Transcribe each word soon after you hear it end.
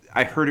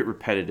I heard it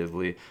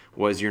repetitively,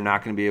 was you're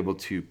not going to be able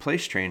to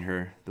place train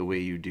her the way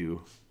you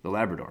do the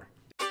Labrador.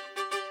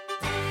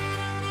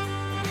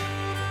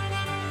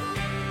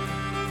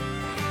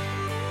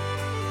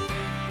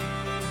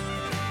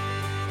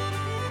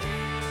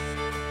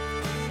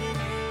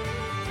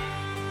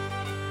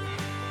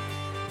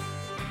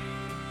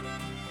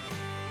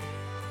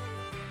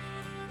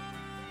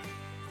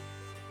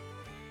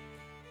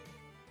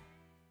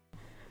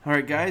 All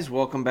right, guys,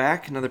 welcome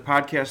back. Another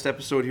podcast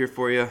episode here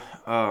for you.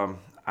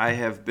 I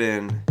have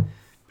been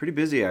pretty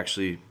busy,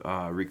 actually,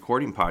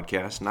 recording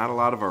podcasts. Not a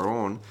lot of our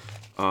own.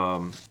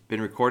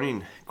 Been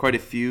recording quite a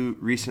few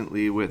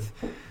recently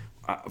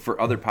for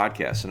other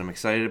podcasts, and I'm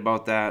excited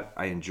about that.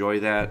 I enjoy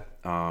that.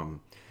 There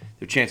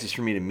are chances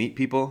for me to meet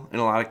people in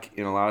a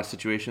lot of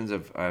situations.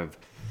 I've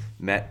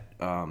met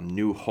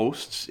new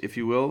hosts, if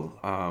you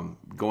will,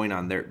 going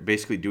on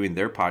basically doing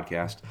their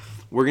podcast.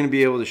 We're going to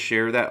be able to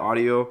share that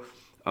audio.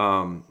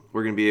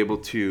 We're going to be able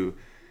to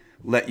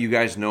let you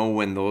guys know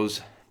when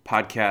those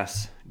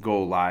podcasts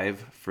go live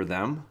for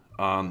them.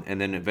 And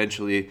then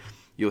eventually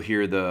you'll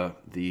hear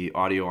the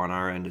audio on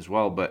our end as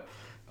well. But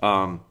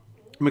I'm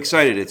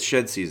excited. It's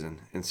shed season.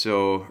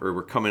 Or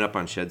we're coming up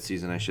on shed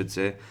season, I should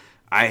say.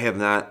 I have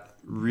not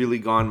really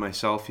gone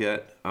myself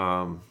yet.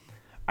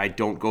 I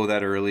don't go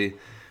that early.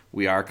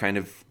 We are kind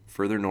of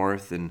further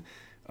north, and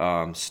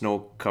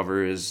snow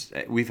cover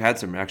we've had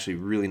some actually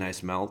really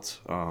nice melts.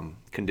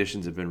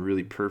 Conditions have been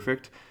really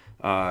perfect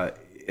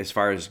as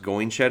far as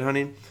going shed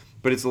hunting,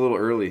 but it's a little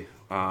early.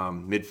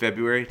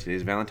 Mid-February,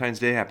 today's Valentine's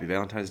Day. Happy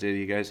Valentine's Day to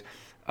you guys.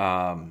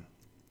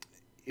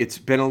 It's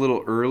been a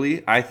little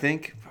early, I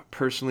think.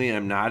 Personally,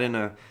 I'm not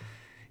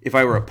if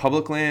I were a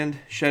public land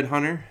shed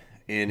hunter,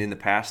 and in the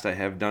past I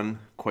have done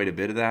quite a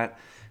bit of that,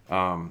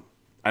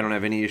 I don't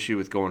have any issue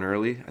with going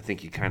early. I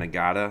think you kind of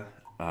gotta.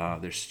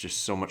 There's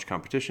just so much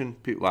competition,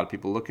 a lot of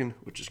people looking,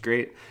 which is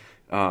great.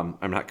 I'm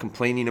not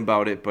complaining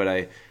about it, but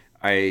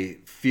I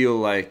feel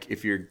like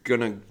if you're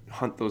gonna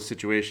hunt those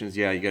situations,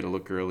 you got to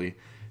look early,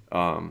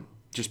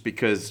 just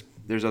because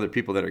there's other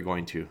people that are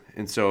going to.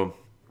 And so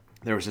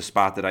there was a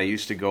spot that I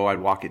used to go. I'd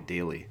walk it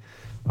daily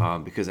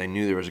because I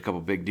knew there was a couple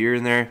big deer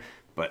in there,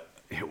 but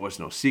it was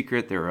no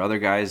secret. There were other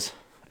guys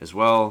as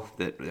well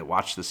that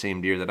watched the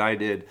same deer that I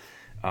did.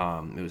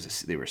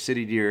 They were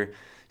city deer.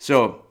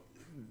 So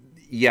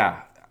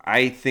yeah,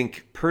 I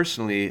think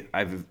personally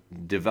I've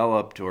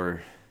developed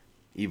or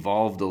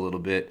evolved a little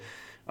bit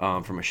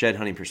from a shed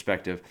hunting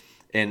perspective,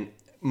 and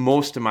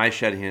most of my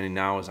shed hunting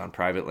now is on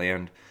private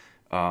land.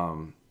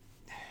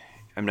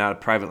 I'm not a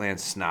private land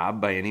snob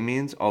by any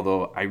means,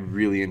 although I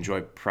really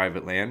enjoy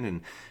private land,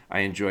 and I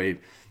enjoy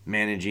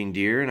managing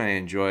deer, and I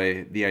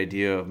enjoy the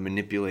idea of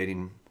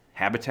manipulating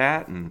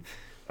habitat, and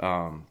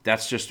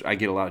I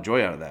get a lot of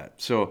joy out of that.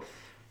 So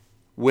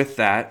with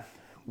that,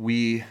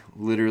 we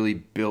literally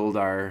build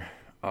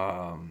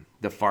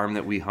the farm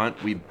that we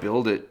hunt, we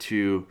build it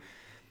to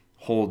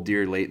hold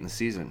deer late in the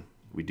season.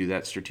 We do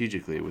that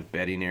strategically with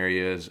bedding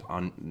areas,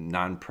 on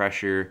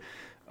non-pressure,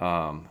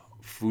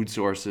 food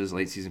sources,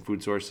 late season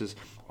food sources,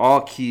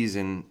 all keys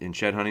in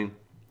shed hunting.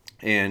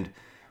 And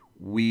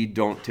we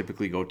don't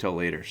typically go till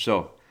later.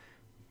 So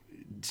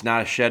it's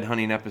not a shed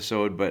hunting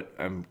episode, but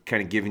I'm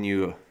kind of giving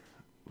you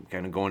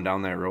kind of going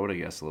down that road, I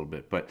guess, a little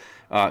bit. But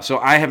so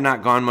I have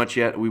not gone much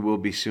yet. We will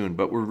be soon.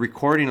 But we're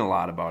recording a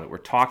lot about it. We're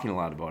talking a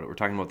lot about it. We're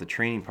talking about the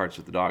training parts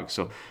with the dogs.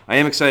 So I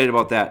am excited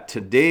about that.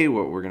 Today,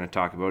 what we're going to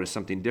talk about is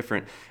something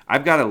different.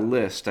 I've got a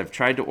list. I've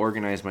tried to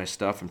organize my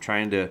stuff. I'm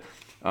trying to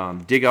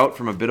dig out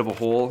from a bit of a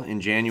hole in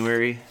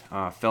January.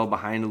 Fell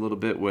behind a little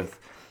bit with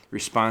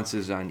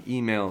responses on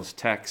emails,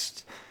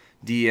 texts,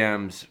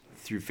 DMs,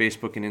 through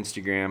Facebook and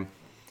Instagram.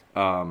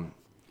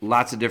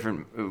 Lots of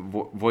different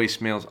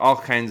voicemails, all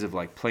kinds of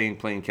like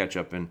playing catch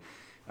up, and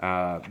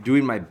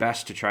doing my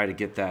best to try to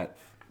get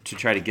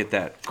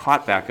that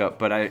caught back up.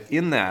 But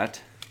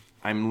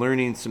I'm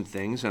learning some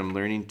things. I'm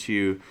learning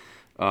to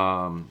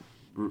I'm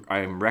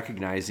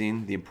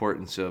recognizing the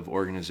importance of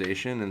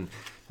organization and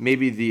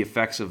maybe the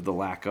effects of the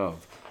lack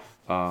of.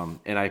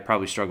 And I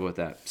probably struggle with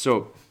that.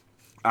 So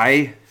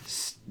I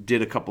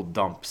did a couple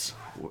dumps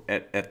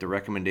at the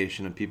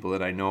recommendation of people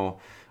that I know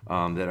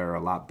that are a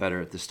lot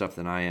better at this stuff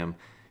than I am.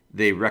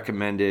 They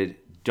recommended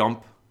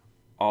dump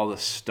all the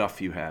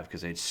stuff you have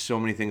because I had so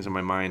many things on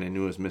my mind. I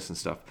knew I was missing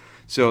stuff.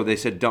 So they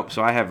said dump.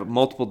 So I have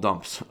multiple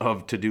dumps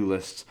of to-do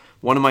lists.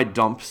 One of my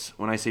dumps,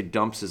 when I say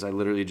dumps, is I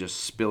literally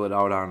just spill it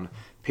out on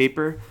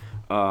paper.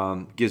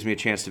 Gives me a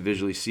chance to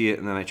visually see it,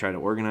 and then I try to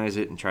organize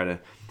it and try to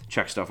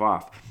check stuff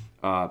off.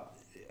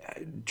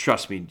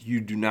 Trust me,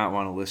 you do not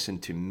want to listen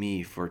to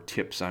me for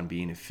tips on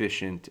being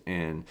efficient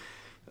and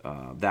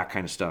that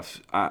kind of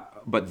stuff.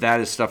 But that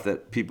is stuff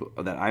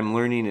that I'm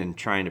learning and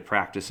trying to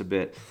practice a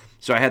bit.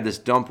 So I had this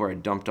dump where I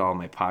dumped all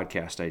my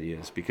podcast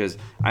ideas because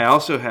I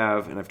also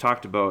have, and I've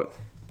talked about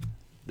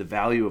the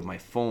value of my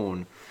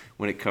phone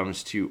when it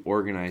comes to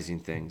organizing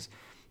things.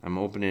 I'm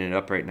opening it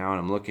up right now and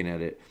I'm looking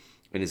at it,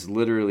 and it's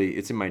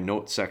in my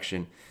notes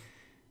section.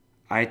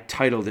 I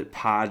titled it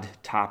Pod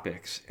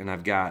Topics, and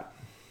I've got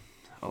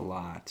a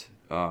lot.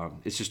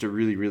 It's just a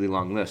really, really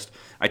long list.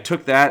 I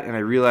took that and I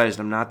realized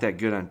I'm not that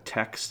good on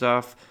tech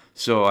stuff.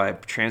 So I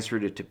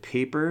transferred it to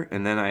paper,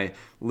 and then I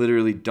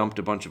literally dumped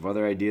a bunch of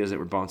other ideas that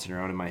were bouncing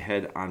around in my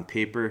head on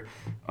paper.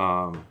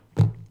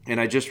 And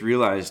I just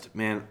realized,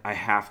 man, I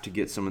have to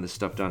get some of this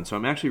stuff done. So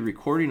I'm actually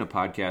recording a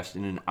podcast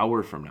in an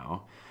hour from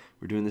now.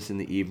 We're doing this in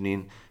the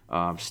evening.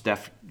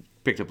 Steph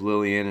picked up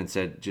Lillian and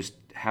said, just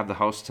have the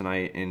house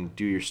tonight and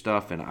do your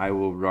stuff, and I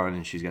will run.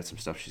 And she's got some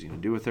stuff she's going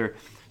to do with her.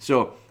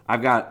 So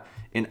I've got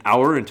an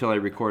hour until I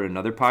record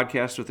another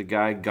podcast with a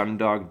guy,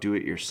 Gundog Do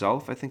It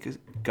Yourself, I think is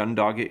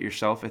Gundog It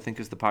Yourself, I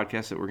think is the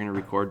podcast that we're going to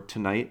record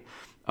tonight.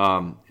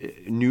 I'm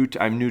new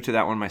to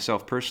that one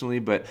myself personally,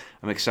 but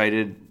I'm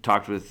excited.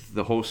 Talked with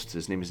the host.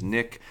 His name is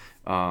Nick.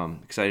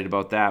 Excited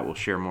about that. We'll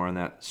share more on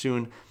that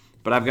soon.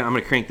 But I'm going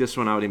to crank this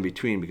one out in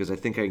between because I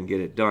think I can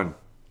get it done.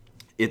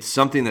 It's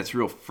something that's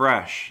real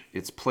fresh.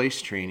 It's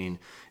place training.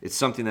 It's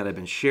something that I've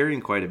been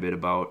sharing quite a bit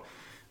about.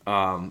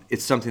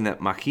 It's something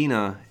that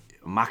Machina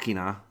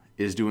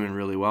is doing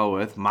really well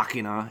with.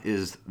 Machina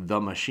is the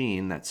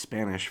machine. That's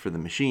Spanish for the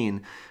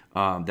machine.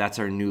 That's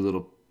our new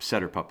little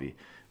setter puppy.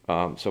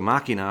 So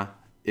Machina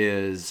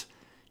is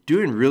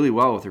doing really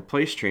well with her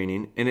place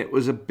training. And it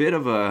was a bit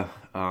of a...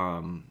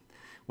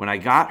 when I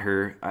got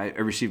her, I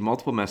received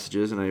multiple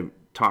messages, and I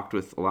talked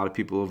with a lot of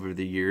people over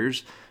the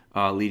years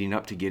leading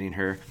up to getting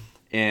her,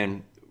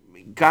 and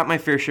got my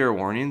fair share of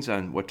warnings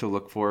on what to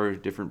look for,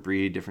 different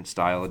breed, different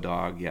style of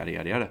dog, yada,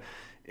 yada, yada.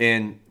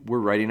 And we're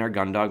writing our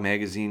Gundog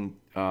magazine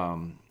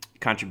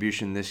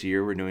contribution this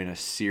year. We're doing a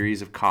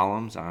series of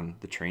columns on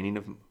the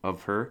training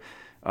of her.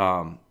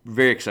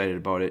 Very excited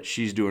about it.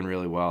 She's doing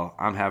really well.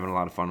 I'm having a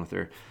lot of fun with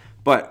her.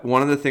 But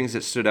one of the things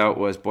that stood out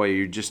was, boy,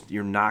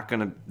 you're not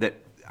going to, that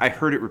I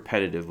heard it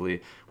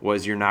repetitively,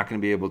 was you're not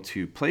going to be able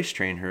to place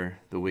train her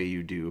the way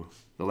you do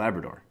the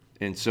Labrador.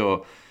 And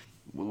so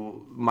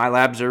my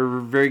labs are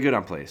very good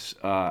on place.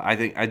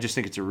 I just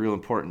think it's a real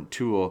important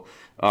tool.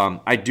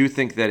 I do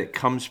think that it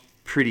comes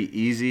pretty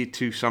easy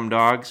to some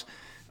dogs.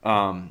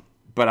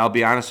 But I'll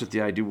be honest with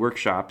you, I do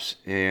workshops,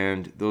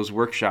 and those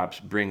workshops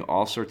bring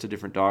all sorts of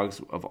different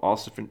dogs of all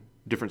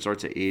different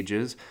sorts of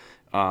ages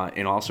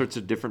and all sorts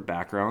of different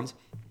backgrounds.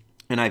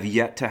 And I've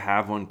yet to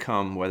have one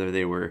come, whether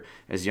they were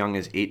as young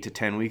as 8 to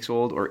 10 weeks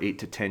old or 8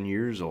 to 10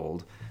 years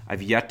old.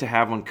 I've yet to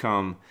have one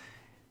come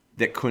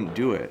that couldn't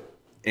do it.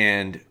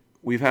 And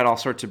we've had all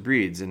sorts of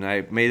breeds, and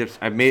I've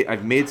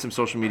made some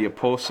social media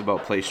posts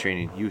about place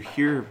training. You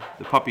hear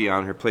the puppy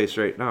on her place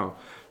right now.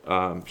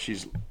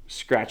 She's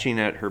scratching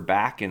at her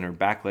back, and her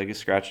back leg is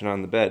scratching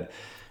on the bed.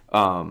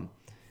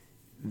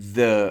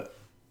 The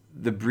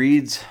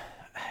breeds,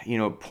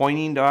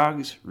 pointing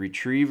dogs,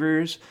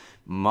 retrievers,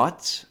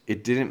 mutts,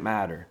 it didn't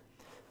matter.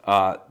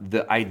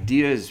 The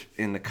ideas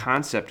and the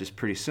concept is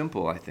pretty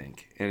simple, I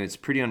think, and it's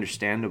pretty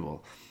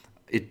understandable.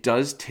 It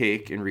does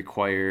take and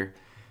require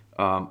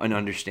an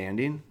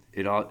understanding.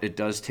 It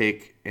does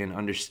take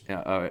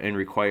and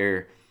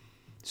require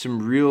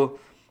some real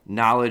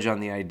knowledge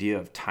on the idea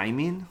of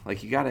timing.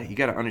 Like you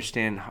gotta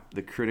understand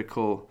the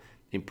critical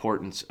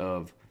importance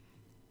of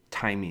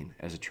timing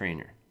as a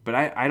trainer. But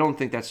I don't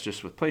think that's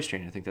just with place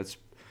training. I think that's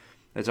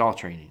all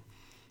training.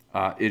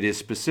 It is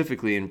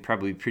specifically and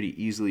probably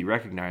pretty easily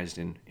recognized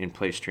in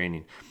place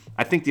training.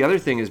 I think the other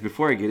thing is,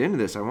 before I get into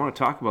this, I want to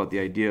talk about the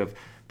idea of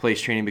place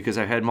training, because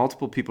I've had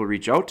multiple people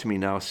reach out to me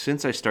now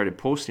since I started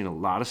posting a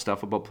lot of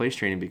stuff about place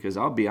training, because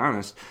I'll be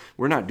honest,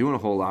 we're not doing a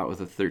whole lot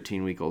with a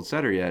 13-week-old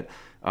setter yet.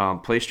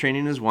 Place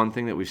training is one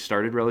thing that we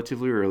started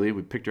relatively early.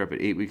 We picked her up at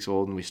 8 weeks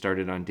old, and we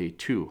started on day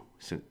 2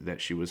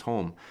 that she was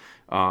home.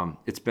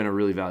 It's been a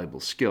really valuable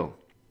skill.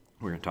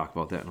 We're going to talk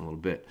about that in a little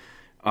bit.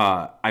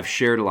 I've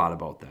shared a lot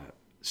about that.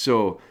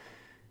 So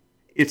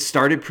it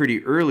started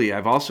pretty early.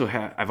 I've also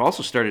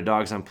started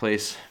dogs on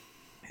place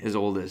as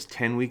old as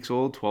 10 weeks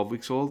old, 12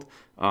 weeks old.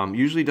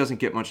 Usually doesn't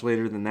get much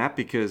later than that,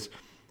 because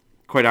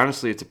quite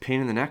honestly, it's a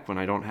pain in the neck when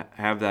I don't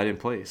have that in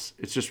place.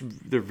 It's just,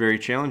 they're very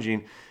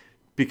challenging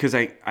because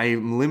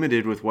I'm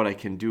limited with what I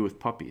can do with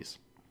puppies.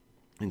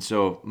 And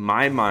so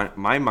my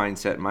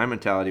mindset, my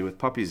mentality with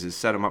puppies is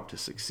set them up to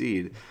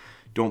succeed.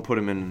 Don't put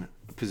them in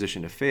a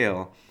position to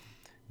fail.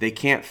 They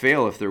can't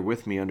fail if they're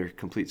with me under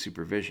complete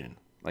supervision.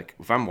 Like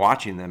if I'm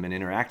watching them and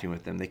interacting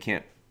with them, they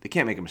can't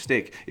make a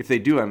mistake. If they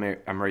do,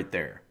 I'm right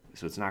there.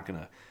 So it's not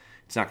gonna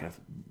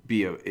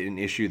be an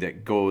issue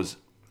that goes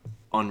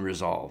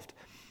unresolved.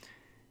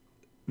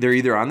 They're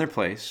either on their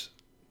place.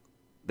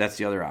 That's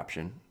the other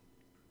option.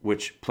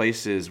 Which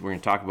place is, we're going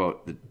to talk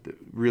about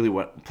really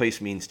what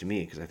place means to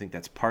me, because I think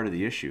that's part of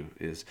the issue,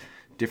 is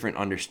different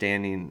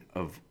understanding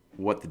of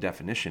what the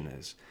definition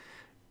is.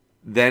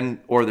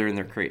 Or they're in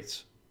their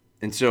crates.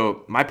 And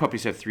so my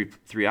puppies have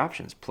three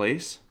options: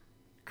 place,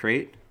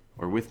 crate,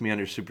 or with me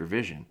under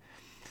supervision.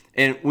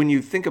 And when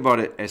you think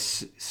about it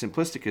as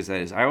simplistic as that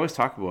is, I always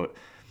talk about,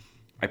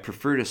 I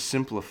prefer to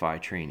simplify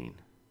training.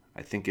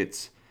 I think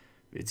it's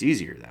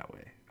easier that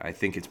way. I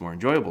think it's more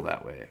enjoyable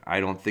that way. I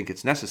don't think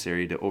it's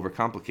necessary to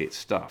overcomplicate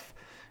stuff,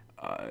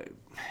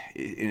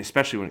 and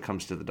especially when it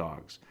comes to the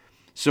dogs.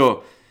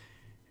 So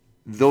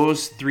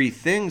those three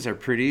things are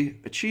pretty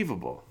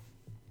achievable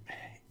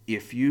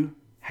if you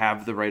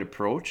have the right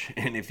approach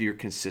and if you're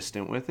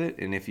consistent with it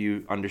and if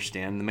you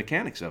understand the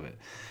mechanics of it.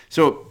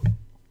 So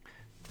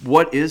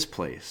what is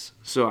place?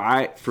 So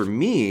for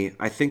me,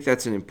 I think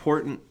that's an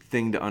important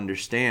thing to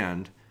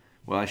understand.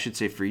 Well, I should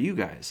say for you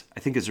guys, I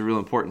think it's a real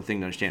important thing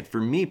to understand. For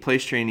me,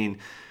 place training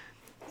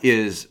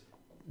is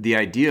the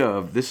idea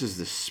of this is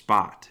this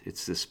spot.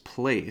 It's this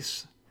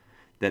place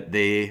that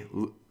they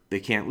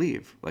can't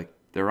leave. Like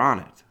they're on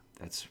it.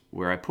 That's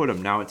where I put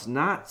them. Now it's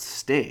not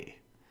stay.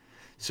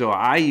 So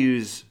I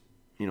use,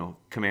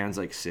 commands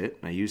like sit,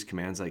 and I use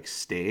commands like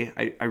stay.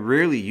 I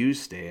rarely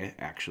use stay,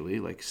 actually.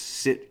 Like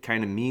sit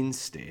kind of means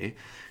stay.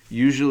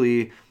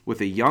 Usually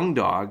with a young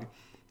dog,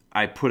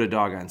 I put a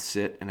dog on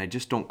sit, and I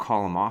just don't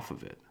call him off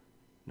of it.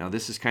 Now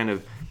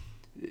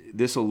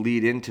this will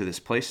lead into this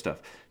play stuff.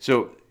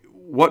 So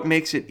what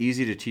makes it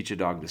easy to teach a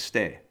dog to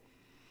stay?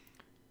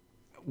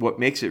 What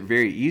makes it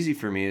very easy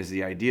for me is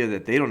the idea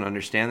that they don't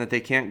understand that they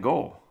can't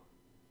go.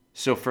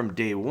 So from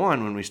day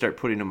one, when we start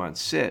putting them on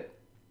sit,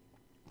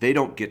 they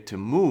don't get to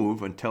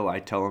move until I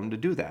tell them to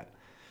do that.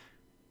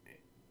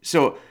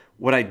 So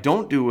what I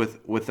don't do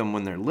with them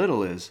when they're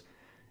little is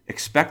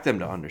expect them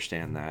to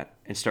understand that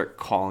and start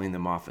calling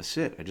them off a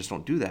sit. I just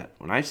don't do that.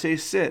 When I say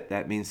sit,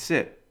 that means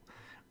sit.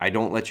 I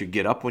don't let you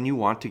get up when you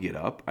want to get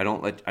up. I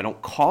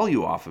don't call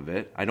you off of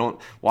it. I don't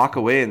walk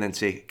away and then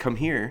say, come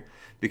here,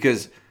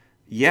 because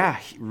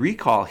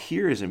recall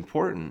here is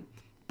important,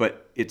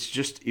 but it's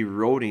just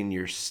eroding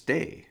your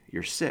stay,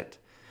 your sit.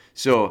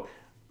 So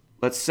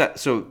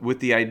so with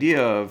the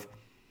idea of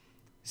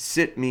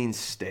sit means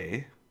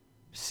stay.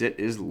 Sit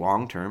is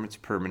long term, it's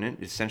permanent.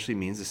 It essentially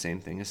means the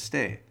same thing as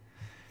stay.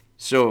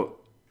 So,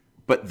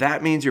 but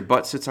that means your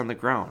butt sits on the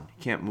ground.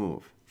 You can't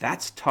move.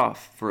 That's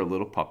tough for a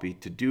little puppy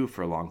to do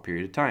for a long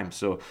period of time.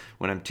 So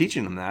when I'm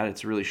teaching them that,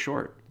 it's really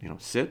short.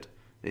 Sit.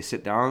 They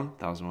sit down,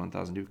 1001,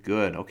 1002.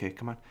 Good. Okay,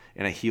 come on.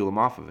 And I heel them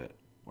off of it,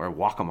 or I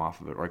walk them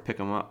off of it, or I pick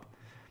them up.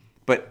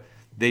 But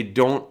they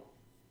don't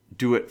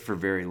do it for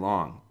very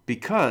long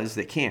because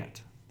they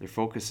can't. Their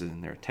focus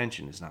and their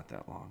attention is not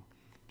that long.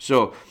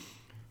 So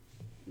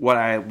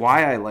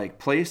why I like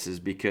place is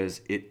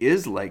because it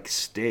is like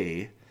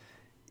stay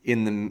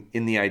in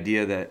the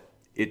idea that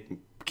it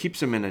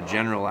keeps them in a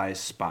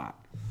generalized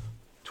spot.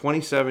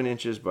 27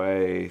 inches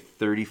by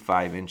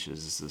 35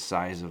 inches is the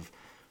size of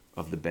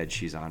the bed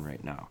she's on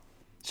right now.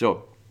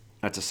 So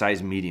that's a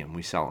size medium.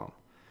 We sell them.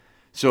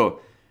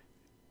 So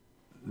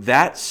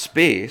that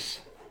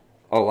space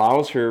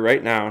allows her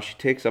right now, she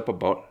takes up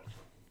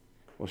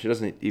she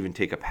doesn't even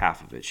take up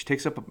half of it. She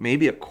takes up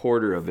maybe a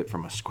quarter of it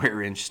from a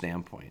square inch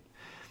standpoint.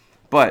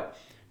 But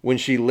when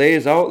she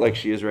lays out like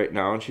she is right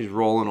now and she's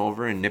rolling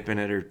over and nipping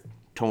at her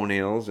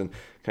toenails and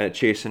kind of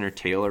chasing her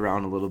tail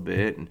around a little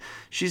bit, and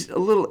she's a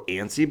little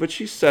antsy, but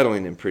she's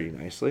settling in pretty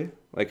nicely.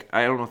 Like,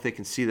 I don't know if they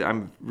can see that.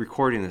 I'm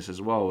recording this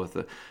as well with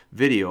a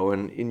video,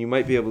 and you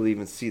might be able to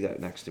even see that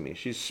next to me.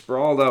 She's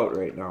sprawled out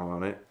right now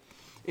on it,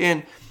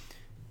 and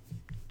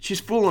she's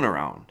fooling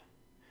around,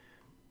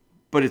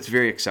 but it's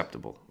very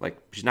acceptable. Like,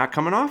 she's not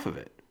coming off of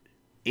it,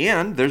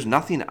 and there's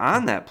nothing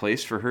on that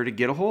place for her to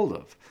get a hold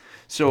of.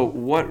 So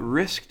what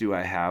risk do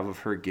I have of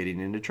her getting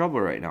into trouble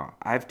right now?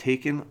 I've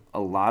taken a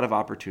lot of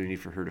opportunity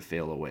for her to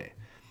fail away.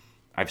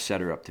 I've set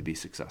her up to be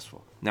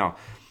successful. Now,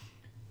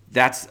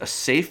 that's a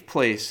safe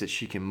place that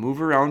she can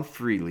move around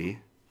freely,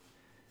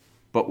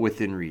 but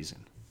within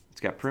reason. It's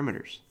got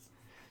perimeters.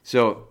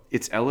 So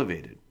it's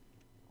elevated.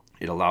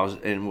 It allows,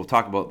 and we'll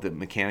talk about the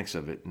mechanics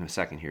of it in a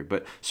second here.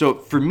 But so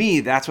for me,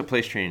 that's what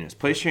place training is.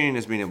 Place training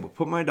is being able to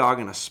put my dog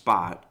in a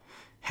spot,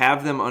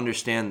 have them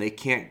understand they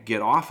can't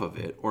get off of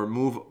it or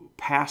move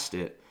past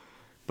it,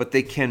 but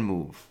they can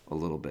move a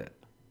little bit.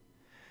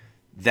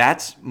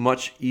 That's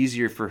much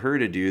easier for her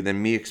to do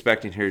than me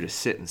expecting her to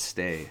sit and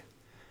stay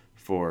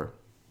for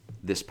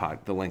the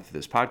length of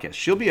this podcast.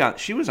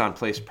 She was on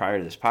place prior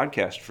to this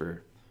podcast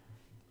for,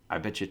 I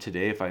bet you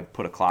today, if I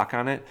put a clock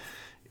on it,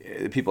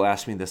 people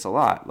ask me this a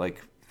lot,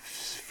 like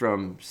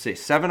from say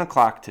 7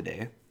 o'clock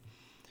today,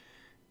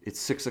 it's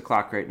 6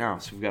 o'clock right now.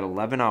 So we've got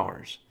 11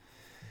 hours.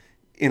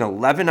 In the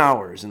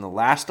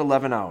last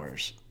 11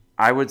 hours,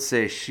 I would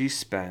say she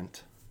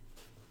spent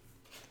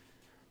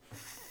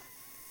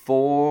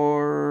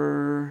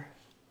 4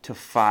 to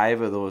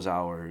 5 of those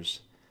hours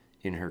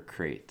in her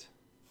crate.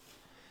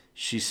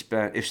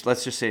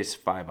 Let's just say it's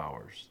 5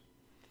 hours.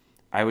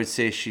 I would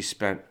say she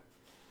spent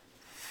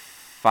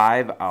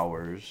 5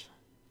 hours,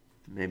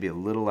 maybe a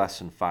little less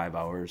than 5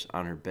 hours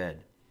on her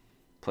bed,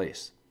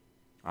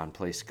 on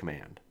place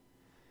command.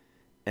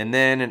 And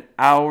then an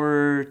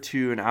hour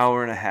to an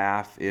hour and a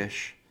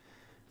half-ish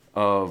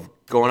of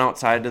going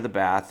outside to the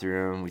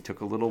bathroom. We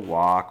took a little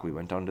walk. We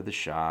went down to the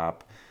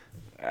shop.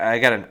 I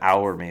got an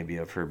hour maybe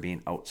of her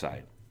being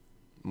outside,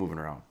 moving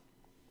around.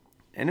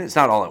 And it's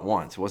not all at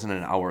once. It wasn't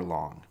an hour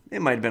long.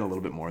 It might have been a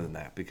little bit more than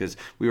that because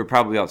we were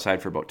probably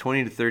outside for about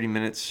 20 to 30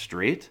 minutes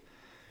straight,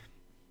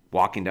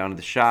 walking down to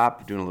the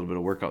shop, doing a little bit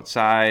of work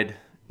outside,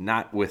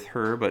 not with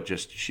her, but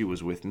just she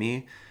was with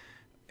me.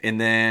 And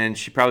then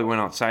she probably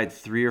went outside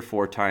 3 or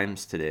 4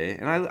 times today.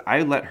 And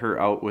I let her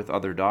out with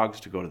other dogs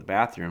to go to the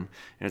bathroom.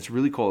 And it's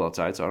really cold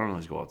outside, so I don't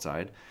always go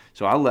outside.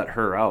 So I'll let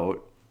her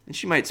out. And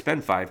she might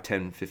spend 5,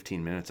 10,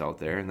 15 minutes out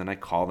there. And then I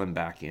call them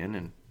back in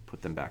and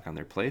put them back on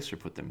their place or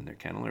put them in their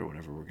kennel or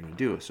whatever we're going to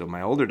do. So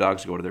my older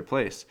dogs go to their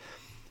place.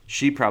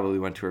 She probably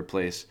went to her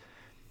place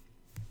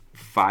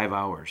 5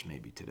 hours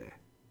maybe today.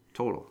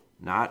 Total.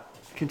 Not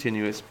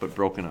continuous, but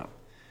broken up.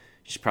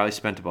 She's probably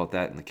spent about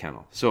that in the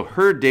kennel. So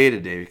her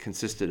day-to-day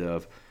consisted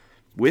of,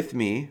 with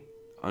me,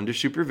 under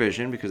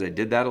supervision, because I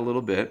did that a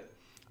little bit.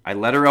 I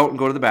let her out and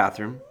go to the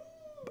bathroom.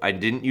 I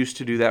didn't used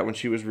to do that when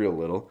she was real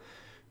little.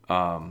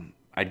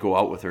 I'd go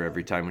out with her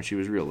every time when she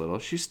was real little.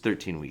 She's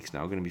 13 weeks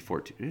now, going to be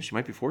 14. She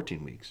might be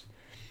 14 weeks.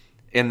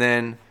 And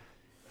then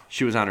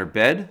she was on her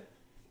bed,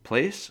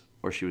 place,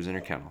 or she was in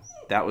her kennel.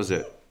 That was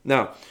it.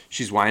 Now,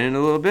 she's whining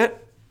a little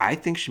bit. I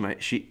think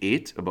she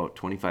ate about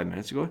 25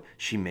 minutes ago.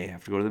 She may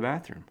have to go to the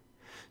bathroom.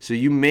 So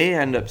you may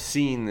end up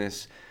seeing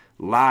this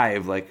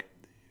live, like,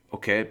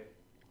 okay,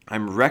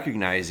 I'm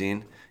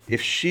recognizing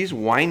if she's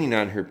whining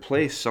on her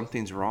place,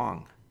 something's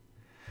wrong.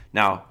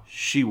 Now,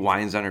 she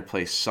whines on her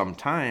place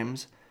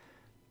sometimes,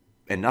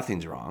 and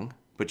nothing's wrong,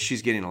 but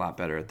she's getting a lot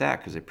better at that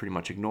because I pretty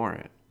much ignore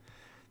it.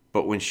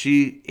 But when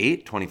she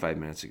ate 25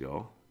 minutes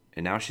ago,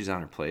 and now she's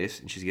on her place,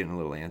 and she's getting a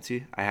little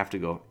antsy, I have to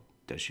go,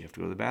 does she have to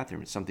go to the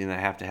bathroom? It's something that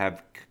I have to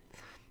have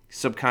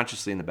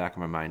subconsciously in the back of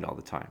my mind all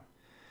the time.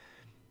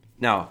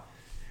 Now,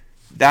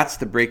 that's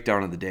the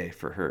breakdown of the day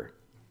for her.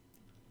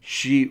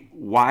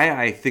 Why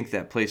I think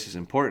that place is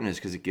important is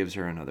because it gives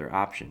her another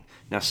option.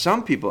 Now,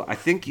 some people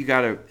think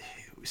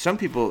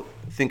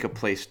a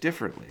place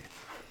differently.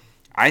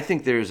 I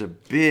think there's a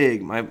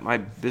big, my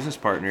business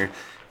partner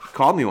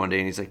called me one day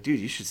and he's like,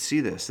 dude, you should see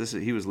this.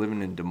 He was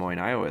living in Des Moines,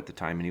 Iowa at the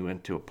time, and he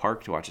went to a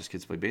park to watch his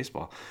kids play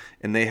baseball.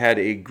 And they had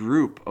a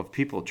group of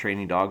people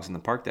training dogs in the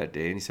park that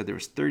day. And he said there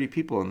was 30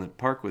 people in the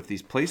park with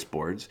these place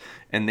boards,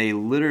 and they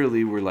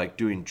literally were like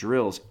doing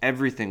drills.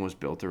 Everything was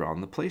built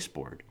around the place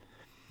board.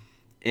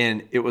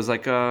 And it was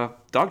like a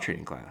dog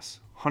training class,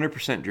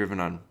 100% driven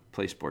on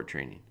place board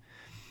training.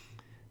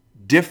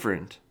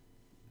 Different,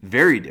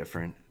 very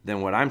different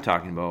than what I'm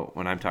talking about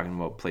when I'm talking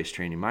about place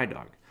training my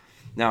dog.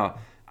 Now,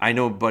 I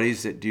know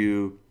buddies that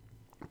do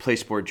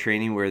place board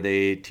training where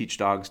they teach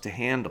dogs to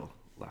handle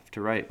left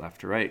to right,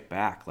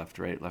 back, left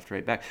to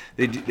right, back.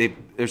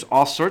 There's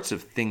all sorts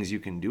of things you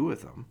can do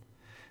with them,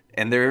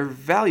 and they're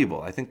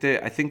valuable. I think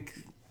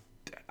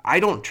I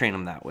don't train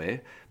them that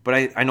way,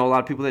 but I know a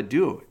lot of people that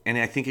do, and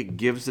I think it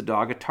gives the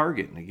dog a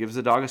target and it gives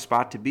the dog a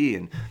spot to be,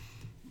 and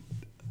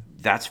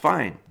that's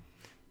fine.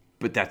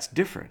 But that's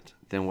different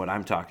than what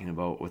I'm talking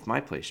about with my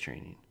place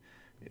training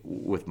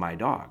with my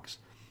dogs.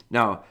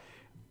 Now,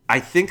 I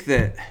think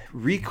that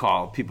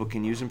recall, people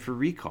can use them for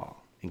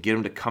recall and get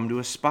them to come to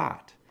a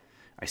spot.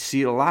 I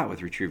see it a lot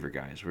with retriever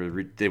guys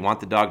where they want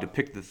the dog to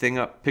pick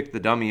the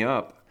dummy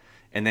up,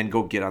 and then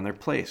go get on their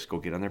place.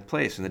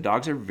 And the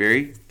dogs are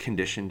very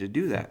conditioned to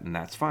do that, and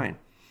that's fine.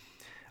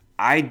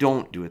 I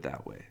don't do it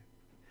that way.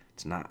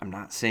 I'm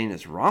not saying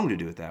it's wrong to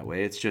do it that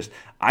way. It's just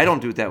I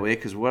don't do it that way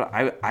because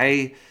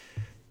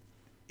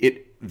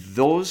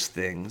those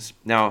things.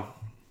 Now,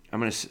 I'm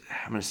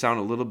gonna sound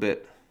a little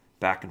bit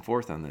back and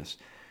forth on this.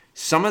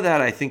 Some of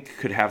that I think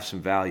could have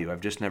some value. I've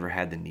just never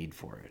had the need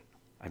for it.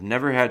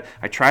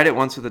 I tried it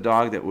once with a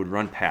dog that would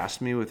run past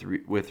me with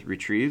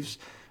retrieves.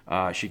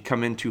 She'd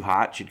come in too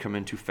hot, she'd come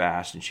in too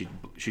fast, and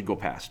she'd go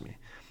past me.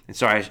 And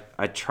so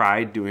I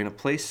tried doing a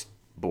place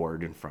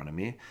board in front of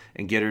me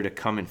and get her to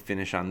come and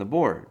finish on the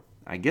board.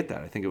 I get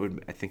that. I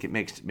think it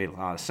made a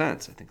lot of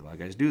sense. I think a lot of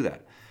guys do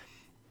that.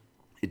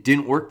 It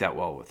didn't work that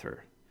well with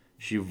her.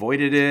 She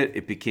avoided it.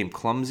 It became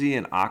clumsy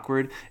and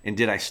awkward. And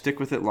did I stick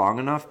with it long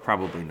enough?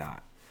 Probably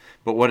not.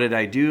 But what did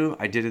I do?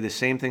 I did the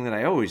same thing that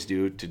I always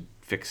do to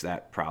fix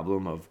that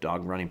problem of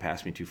dog running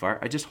past me too far.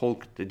 I just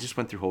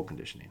went through hold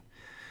conditioning.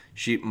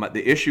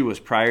 The issue was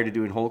prior to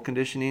doing hold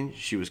conditioning,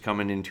 she was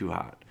coming in too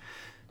hot.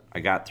 I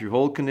got through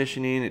hold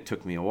conditioning. It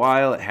took me a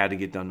while. It had to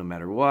get done no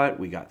matter what.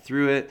 We got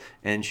through it,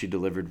 and she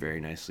delivered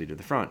very nicely to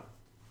the front.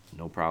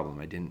 No problem.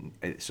 I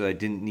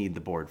didn't need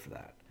the board for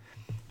that.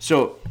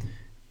 So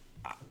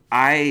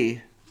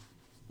I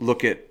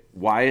look at,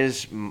 why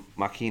is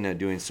Makina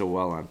doing so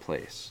well on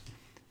place?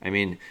 I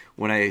mean,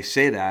 when I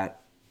say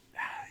that,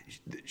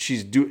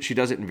 she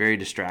does it in very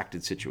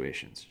distracted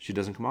situations. She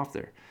doesn't come off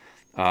there.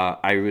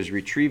 I was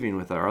retrieving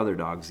with our other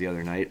dogs the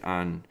other night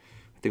I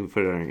think we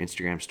put it on our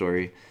Instagram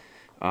story,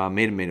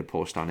 made a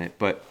post on it,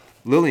 but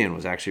Lillian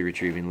was actually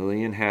retrieving.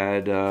 Lillian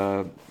had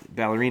a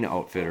ballerina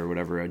outfit or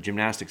whatever, a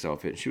gymnastics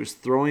outfit. She was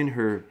throwing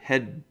her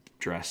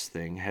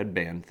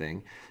headband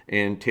thing,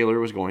 and Taylor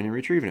was going and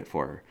retrieving it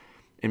for her.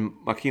 And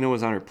Makina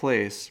was on her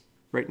place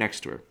right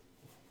next to her.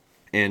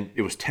 And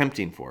it was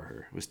tempting for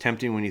her. It was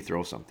tempting when you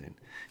throw something.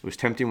 It was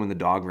tempting when the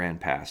dog ran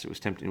past. It was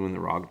tempting when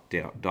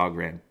the dog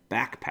ran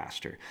back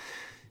past her.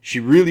 She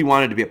really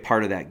wanted to be a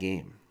part of that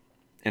game.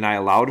 And I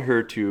allowed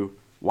her to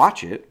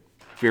watch it,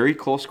 very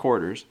close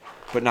quarters,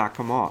 but not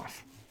come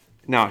off.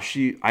 Now,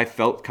 I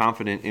felt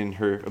confident in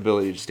her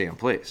ability to stay in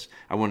place.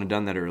 I wouldn't have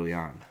done that early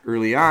on.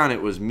 Early on,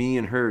 it was me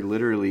and her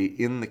literally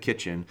in the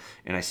kitchen,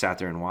 and I sat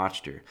there and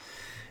watched her.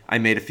 I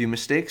made a few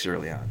mistakes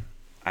early on.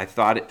 I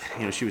thought,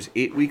 she was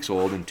 8 weeks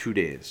old in 2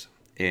 days,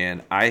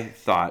 and I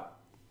thought,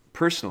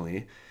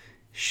 personally,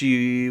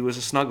 she was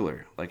a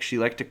snuggler. Like, she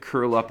liked to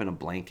curl up in a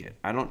blanket.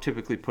 I don't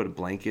typically put a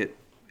blanket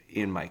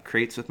in my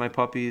crates with my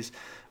puppies.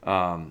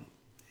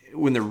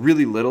 When they're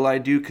really little, I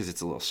do, because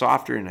it's a little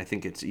softer and I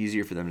think it's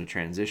easier for them to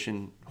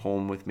transition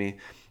home with me.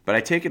 But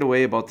I take it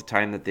away about the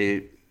time that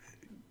they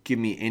give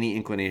me any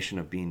inclination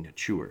of being a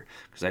chewer,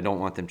 because I don't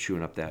want them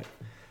chewing up that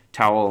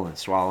towel and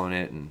swallowing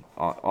it and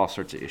all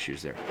sorts of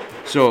issues there.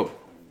 So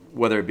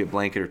whether it be a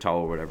blanket or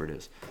towel or whatever it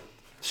is.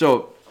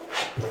 So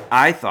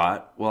I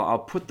thought, well, I'll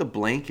put the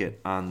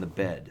blanket on the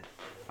bed,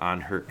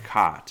 on her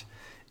cot,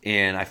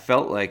 and I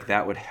felt like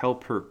that would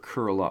help her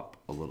curl up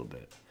a little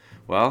bit.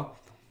 Well,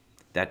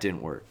 that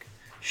didn't work.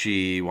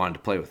 She wanted to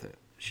play with it.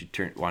 She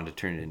wanted to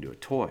turn it into a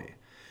toy.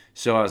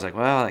 So I was like,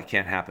 well, that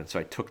can't happen. So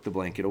I took the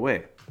blanket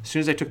away. As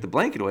soon as I took the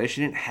blanket away, she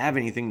didn't have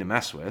anything to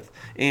mess with.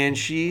 And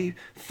she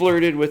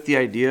flirted with the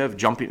idea of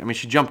jumping. I mean,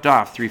 she jumped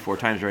off 3-4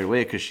 times right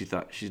away because she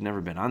thought she's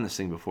never been on this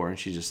thing before. And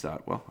she just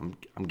thought, well,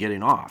 I'm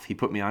getting off. He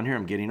put me on here.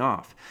 I'm getting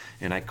off.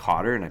 And I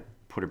caught her and I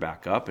put her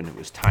back up.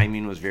 And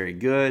timing was very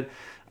good.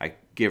 I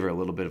gave her a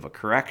little bit of a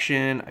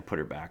correction. I put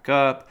her back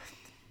up.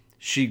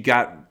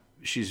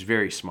 She's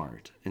very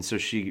smart. And so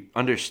she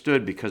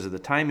understood, because of the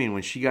timing,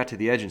 when she got to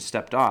the edge and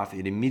stepped off,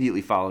 it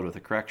immediately followed with a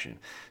correction.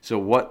 So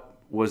what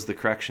was the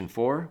correction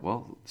for?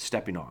 Well,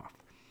 stepping off.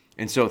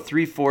 And so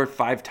 3, 4,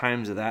 5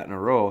 times of that in a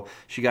row,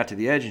 she got to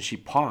the edge and she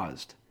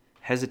paused,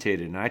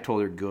 hesitated, and I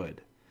told her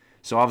good.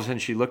 So all of a sudden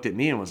she looked at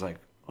me and was like,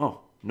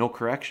 oh, no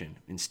correction.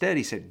 Instead,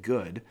 he said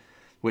good,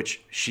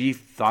 which she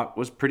thought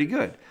was pretty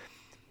good.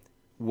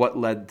 What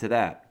led to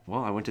that?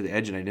 Well, I went to the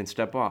edge and I didn't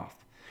step off.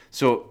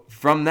 So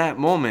from that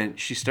moment,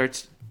 she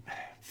starts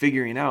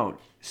figuring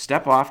out,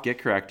 step off, get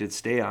corrected,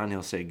 stay on,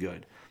 he'll say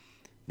good.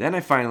 Then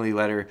I finally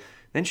let her,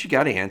 then she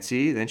got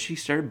antsy, then she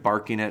started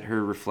barking at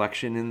her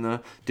reflection in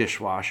the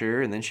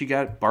dishwasher, and then she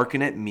got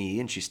barking at me,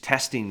 and she's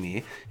testing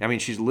me. I mean,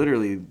 she's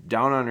literally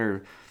down on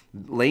her,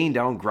 laying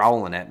down,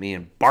 growling at me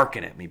and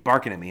barking at me,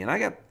 and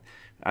I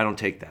don't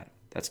take that.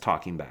 That's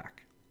talking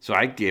back. So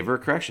I gave her a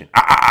correction.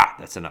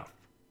 That's enough.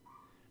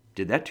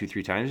 Did that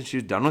 2-3 times and she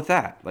was done with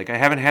that. Like, I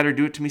haven't had her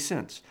do it to me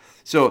since.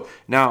 So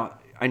now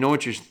I know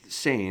what you're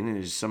saying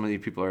is some of you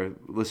people are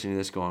listening to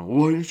this going,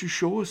 well, why didn't you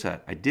show us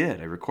that? I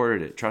did. I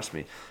recorded it. Trust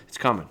me. It's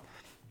coming.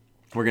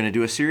 We're going to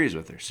do a series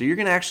with her. So you're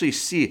going to actually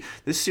see,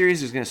 this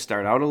series is going to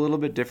start out a little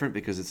bit different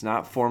because it's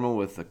not formal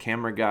with a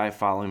camera guy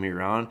following me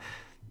around.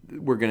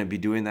 We're going to be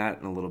doing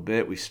that in a little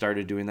bit. We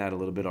started doing that a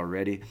little bit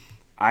already.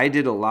 I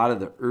did a lot of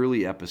the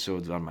early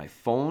episodes on my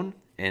phone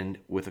and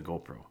with a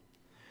GoPro.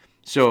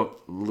 So,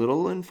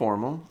 little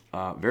informal,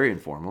 very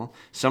informal.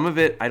 Some of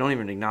it, I don't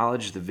even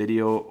acknowledge the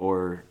video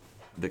or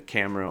the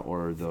camera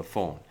or the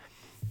phone.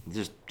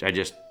 I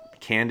just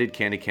candid.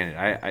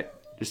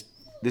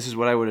 This is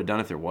what I would have done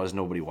if there was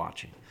nobody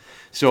watching.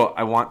 So,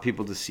 I want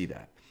people to see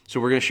that. So,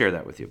 we're going to share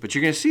that with you. But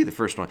you're going to see the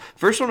first one.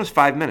 First one was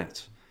 5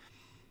 minutes.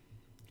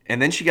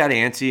 And then she got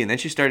antsy, and then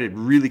she started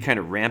really kind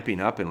of ramping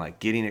up and like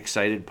getting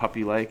excited,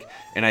 puppy-like.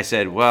 And I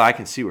said, well, I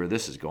can see where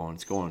this is going.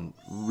 It's going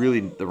really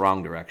the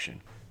wrong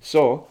direction.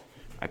 So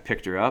I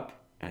picked her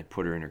up and I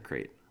put her in her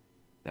crate.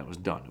 That was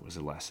done. It was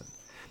a lesson.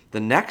 The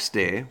next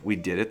day we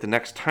did it. The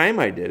next time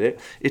I did it,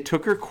 it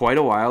took her quite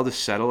a while to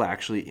settle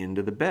actually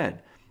into the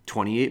bed.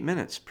 28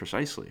 minutes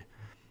precisely.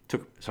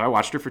 So I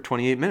watched her for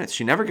 28 minutes.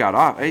 She never got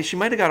off. She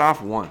might have got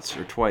off once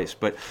or twice,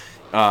 but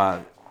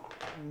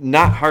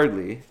not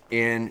hardly.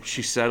 And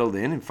she settled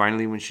in. And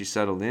finally, when she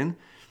settled in,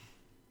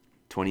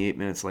 28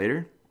 minutes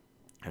later,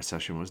 our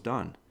session was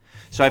done.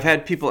 So I've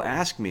had people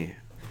ask me,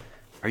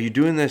 are you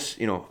doing this,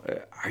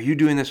 are you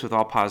doing this with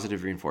all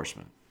positive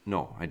reinforcement?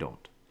 No, I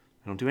don't.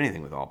 I don't do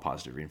anything with all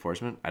positive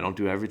reinforcement. I don't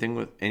do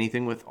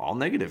anything with all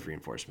negative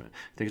reinforcement.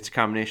 I think it's a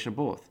combination of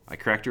both. I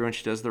correct her when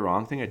she does the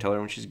wrong thing. I tell her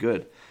when she's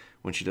good,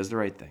 when she does the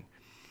right thing.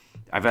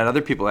 I've had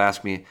other people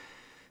ask me,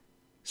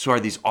 so are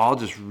these all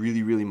just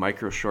really, really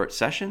micro short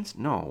sessions?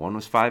 No, one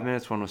was 5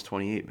 minutes, one was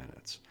 28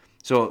 minutes.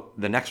 So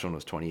the next one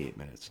was 28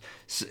 minutes.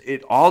 So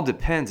it all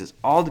depends. It's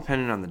all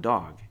dependent on the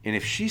dog. And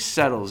if she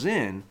settles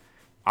in,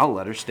 I'll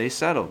let her stay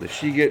settled. If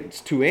she gets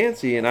too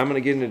antsy and I'm going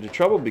to get into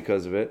trouble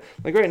because of it,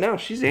 like right now,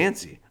 she's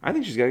antsy. I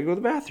think she's got to go to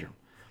the bathroom.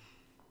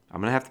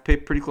 I'm going to have to pay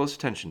pretty close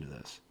attention to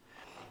this.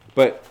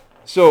 But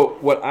so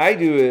what I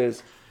do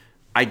is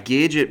I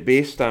gauge it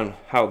based on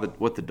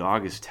what the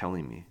dog is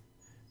telling me.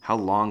 How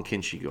long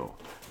can she go?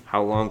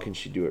 How long can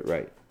she do it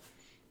right?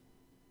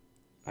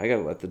 I got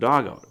to let the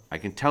dog out. I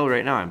can tell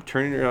right now. I'm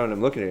turning around,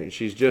 I'm looking at her, and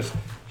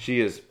she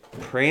is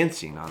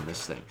prancing on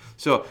this thing.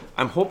 So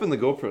I'm hoping the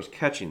GoPro's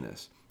catching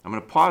this. I'm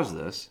going to pause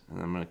this,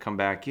 and I'm going to come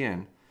back in,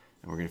 and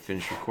we're going to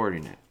finish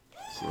recording it.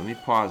 So let me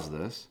pause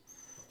this.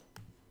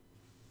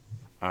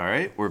 All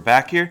right, we're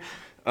back here.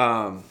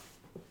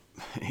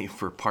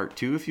 for part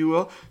two, if you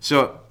will.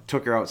 So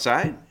took her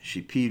outside.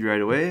 She peed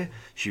right away.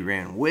 She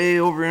ran way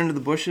over into the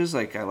bushes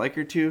like I like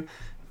her to.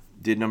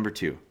 Did number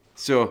two.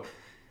 So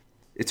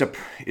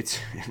it's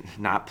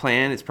not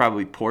planned. It's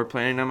probably poor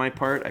planning on my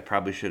part. I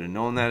probably should have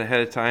known that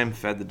ahead of time.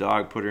 Fed the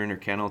dog, put her in her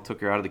kennel,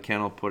 took her out of the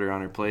kennel, put her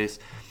on her place.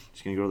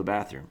 She's going to go to the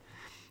bathroom.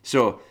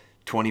 So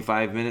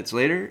 25 minutes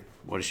later,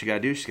 what does she got to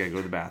do? She's got to go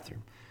to the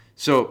bathroom.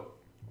 So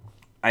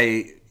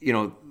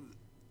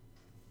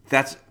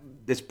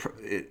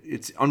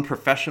it's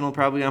unprofessional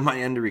probably on my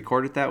end to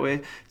record it that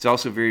way. It's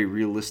also very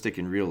realistic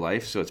in real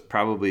life, so it's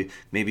probably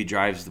maybe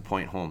drives the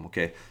point home.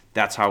 Okay,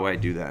 that's how I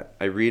do that.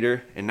 I read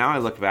her, and now I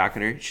look back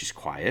at her. She's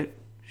quiet.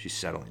 She's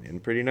settling in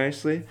pretty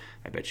nicely.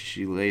 I bet you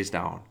she lays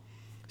down.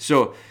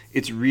 So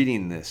it's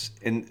reading this,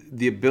 and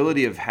the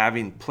ability of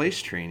having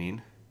place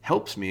training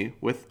helps me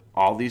with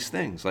all these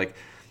things. Like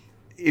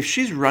if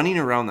she's running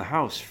around the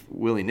house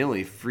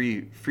willy-nilly,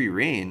 free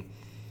reign,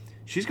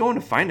 she's going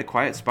to find a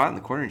quiet spot in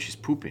the corner and she's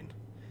pooping.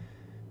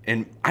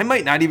 And I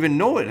might not even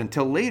know it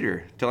until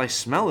later, till I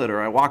smell it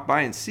or I walk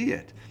by and see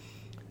it.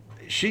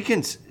 She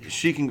can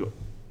go.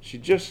 She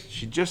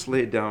just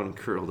laid down and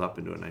curled up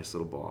into a nice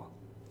little ball.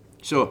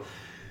 So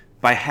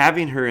by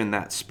having her in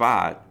that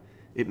spot,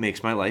 it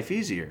makes my life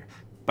easier.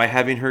 By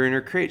having her in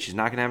her crate, she's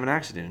not going to have an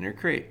accident in her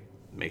crate.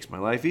 It makes my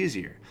life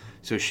easier.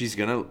 So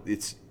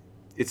it's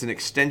an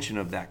extension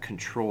of that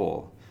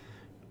control,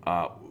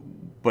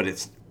 but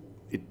it's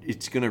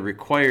going to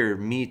require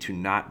me to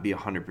not be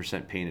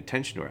 100% paying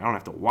attention to her. I don't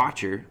have to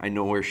watch her. I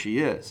know where she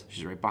is.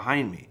 She's right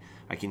behind me.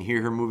 I can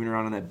hear her moving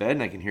around on that bed,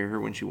 and I can hear her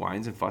when she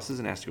whines and fusses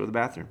and has to go to the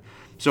bathroom.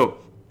 So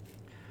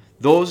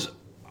those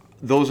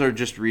are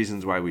just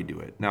reasons why we do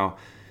it. Now,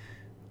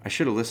 I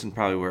should have listened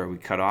probably where we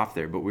cut off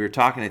there, but we were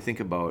talking, I think,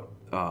 about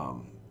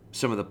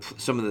some of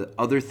the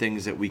other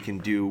things that we can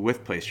do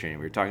with place training.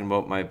 We were talking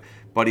about my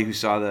buddy who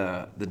saw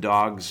the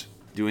dogs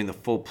doing the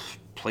full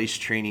place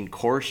training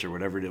course or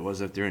whatever it was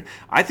that they're in.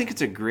 I think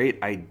it's a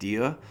great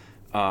idea.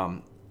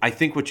 I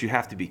think what you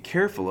have to be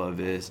careful of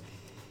is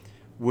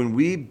when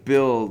we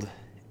build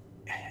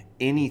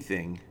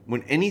anything,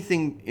 when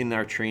anything in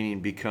our training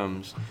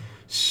becomes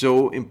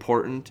so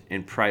important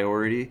and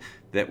priority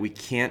that we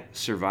can't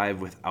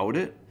survive without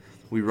it,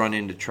 we run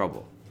into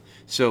trouble.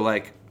 So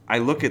like I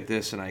look at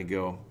this and I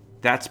go,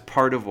 that's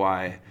part of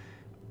why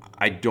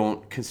I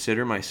don't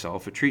consider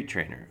myself a treat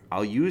trainer.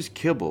 I'll use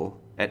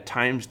kibble at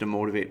times to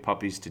motivate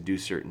puppies to do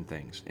certain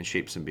things and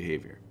shape some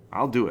behavior.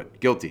 I'll do it.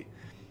 Guilty.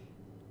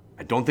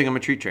 I don't think I'm a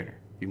treat trainer.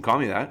 You can call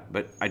me that,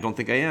 but I don't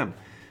think I am.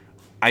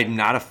 I'm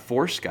not a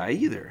force guy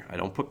either. I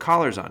don't put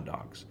collars on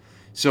dogs.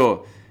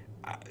 So,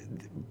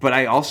 but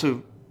I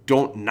also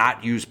don't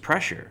not use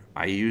pressure.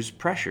 I use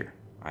pressure.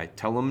 I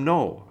tell them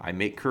no. I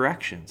make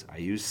corrections. I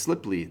use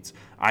slip leads.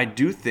 I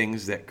do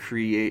things that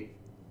create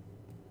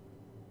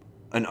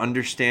an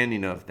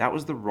understanding of that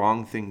was the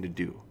wrong thing to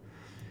do.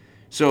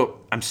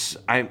 So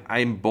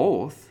I'm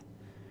both,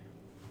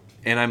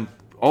 and I'm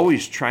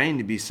always trying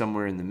to be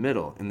somewhere in the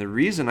middle. And the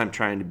reason I'm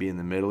trying to be in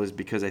the middle is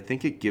because I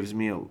think it gives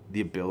me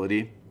the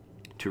ability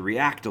to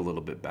react a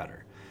little bit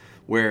better.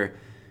 Where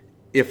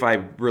if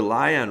I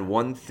rely on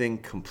one thing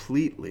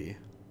completely,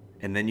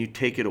 and then you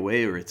take it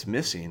away or it's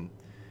missing,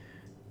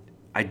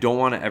 I don't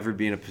want to ever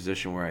be in a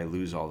position where I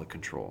lose all the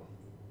control.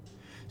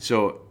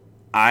 So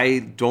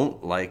I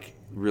don't like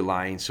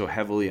relying so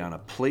heavily on a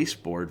place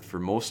board for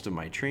most of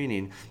my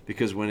training,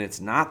 because when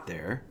it's not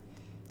there,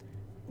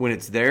 when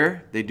it's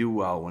there, they do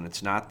well. When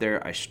it's not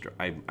there,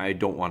 I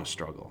don't want to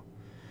struggle.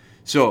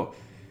 So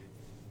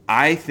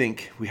I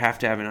think we have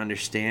to have an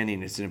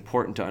understanding. It's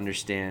important to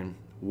understand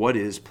what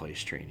is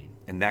place training,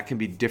 and that can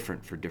be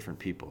different for different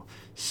people.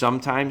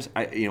 Sometimes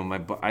I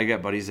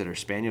got buddies that are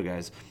spaniel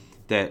guys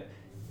that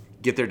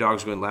get their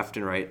dogs going left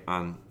and right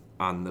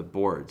on the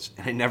boards,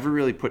 and I never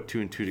really put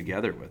two and two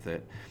together with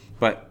it.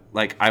 But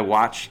like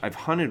I've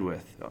hunted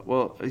with,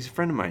 he's a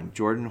friend of mine,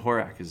 Jordan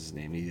Horak is his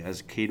name. He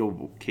has Cato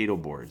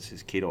boards,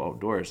 his Cato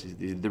Outdoors.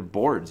 They're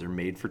boards. They're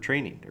made for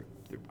training.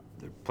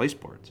 They're place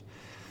boards.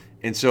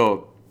 And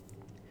so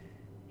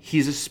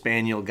he's a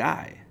spaniel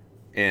guy,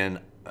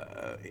 and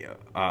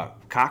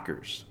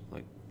cockers,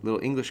 like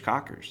little English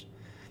cockers.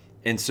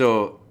 And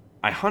so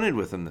I hunted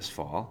with him this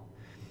fall,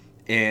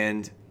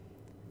 and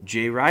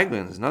Jay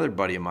Ragland is another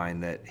buddy of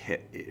mine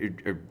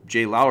or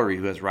Jay Lowry,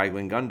 who has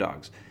Ragland gun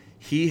dogs.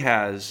 He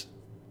has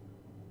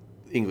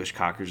English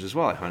cockers as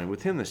well. I hunted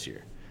with him this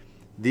year.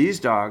 These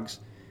dogs,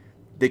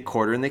 they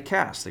quarter and they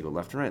cast. They go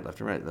left and right, left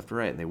and right, left and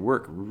right, and they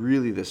work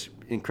really this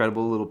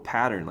incredible little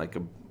pattern, like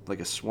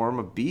a swarm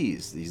of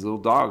bees. These little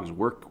dogs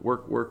work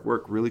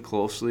really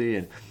closely,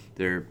 and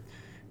they're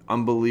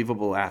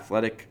unbelievable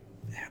athletic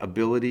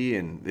ability,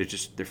 and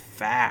they're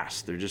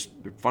fast. They're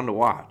fun to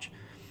watch.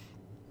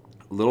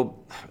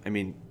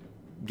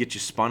 Get you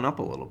spun up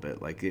a little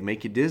bit. Like they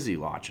make you dizzy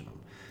watching them.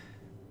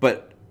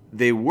 But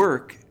they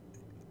work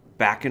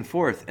back and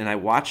forth, and I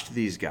watched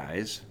these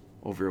guys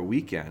over a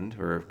weekend,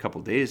 or a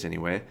couple days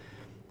anyway,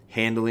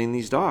 handling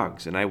these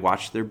dogs, and I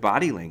watched their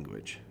body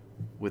language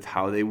with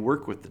how they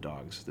work with the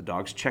dogs. The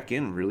dogs check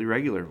in really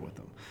regular with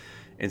them.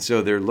 And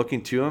so they're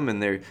looking to them,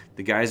 and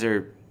the guys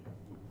are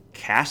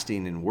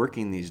casting and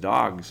working these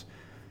dogs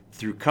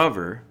through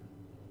cover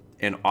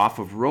and off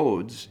of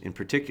roads in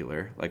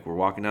particular. Like we're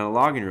walking down a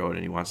logging road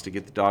and he wants to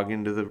get the dog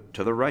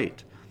to the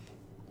right.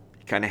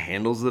 He kind of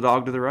handles the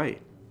dog to the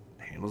right,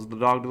 handles the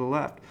dog to the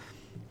left.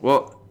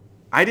 Well,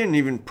 I didn't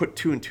even put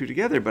two and two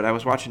together, but I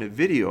was watching a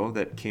video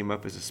that came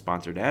up as a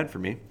sponsored ad for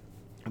me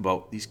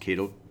about these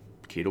Cato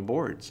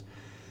boards.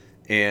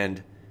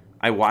 And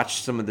I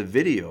watched some of the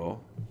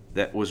video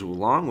that was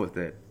along with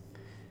it.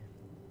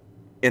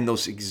 And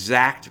those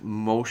exact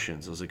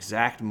motions, those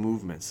exact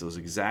movements, those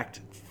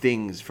exact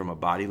things from a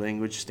body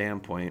language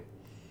standpoint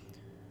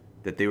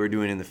that they were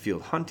doing in the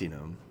field hunting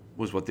them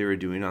was what they were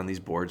doing on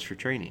these boards for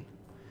training.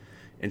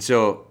 And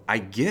so I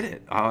get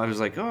it. I was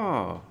like,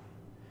 oh,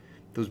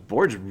 those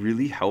boards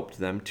really helped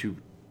them to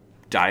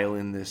dial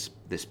in this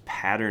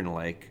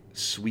pattern-like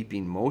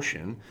sweeping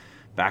motion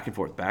back and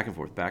forth, back and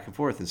forth, back and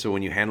forth. And so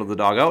when you handled the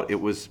dog out,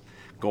 it was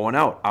going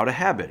out of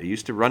habit. It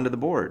used to run to the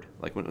board.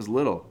 Like when it was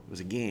little, it was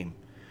a game.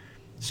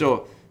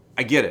 So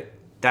I get it.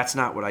 That's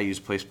not what I use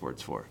place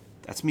boards for.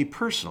 That's me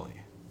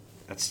personally.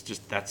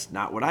 That's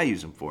not what I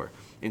use them for.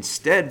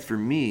 Instead, for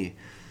me,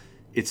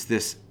 it's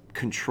this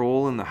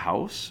control in the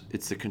house.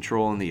 It's the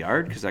control in the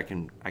yard because I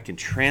can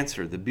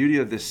transfer. The beauty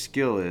of this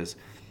skill is,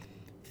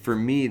 for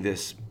me,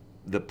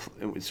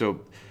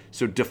 so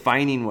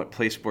defining what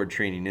place board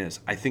training is.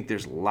 I think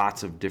there's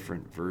lots of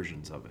different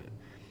versions of it.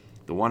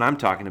 The one I'm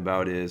talking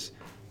about is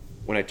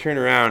when I turn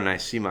around and I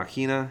see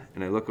Machina,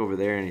 and I look over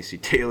there and I see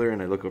Taylor,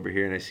 and I look over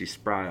here and I see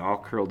Spry all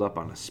curled up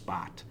on a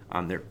spot,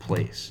 on their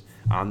place,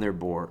 on their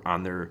board,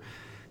 on their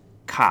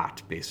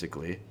cot,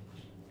 basically.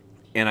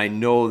 And I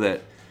know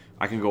that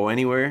I can go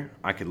anywhere.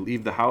 I could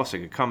leave the house. I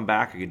could come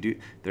back.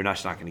 They're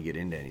not going to get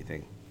into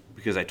anything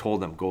because I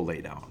told them, go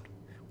lay down.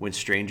 When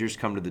strangers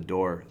come to the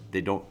door,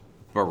 they don't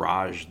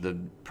barrage the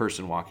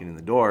person walking in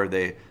the door.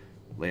 They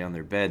lay on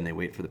their bed and they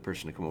wait for the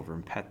person to come over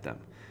and pet them.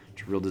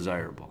 It's real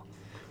desirable.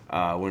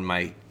 When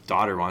my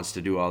daughter wants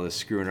to do all this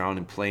screwing around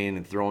and playing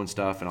and throwing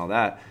stuff and all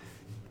that,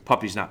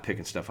 puppy's not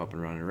picking stuff up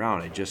and running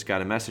around. I just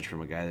got a message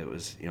from a guy that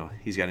was,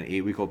 he's got an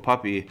 8-week-old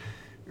puppy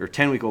or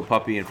 10-week-old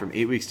puppy, and from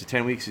 8 weeks to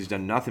 10 weeks, he's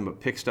done nothing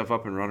but pick stuff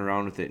up and run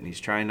around with it, and he's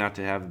trying not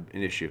to have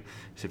an issue.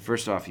 I said,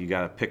 first off, you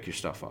got to pick your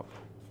stuff up.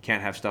 You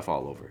can't have stuff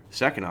all over.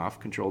 Second off,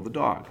 control the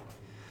dog.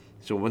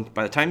 So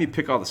by the time you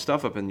pick all the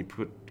stuff up and you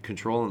put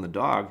control on the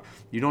dog,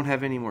 you don't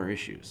have any more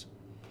issues.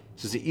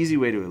 So it's an easy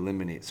way to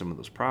eliminate some of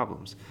those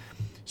problems.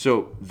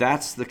 So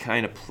that's the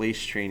kind of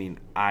place training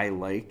I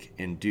like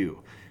and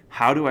do.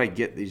 How do I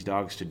get these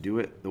dogs to do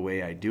it the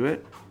way I do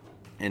it,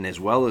 and as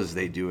well as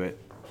they do it,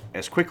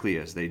 as quickly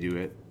as they do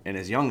it, and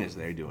as young as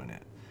they're doing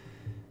it?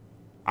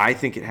 I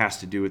think it has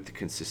to do with the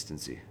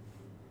consistency.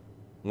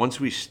 Once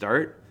we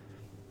start,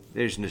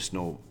 there's just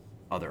no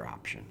other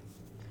option.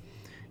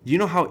 You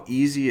know how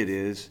easy it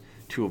is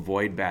to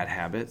avoid bad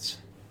habits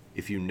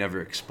if you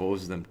never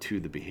expose them to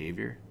the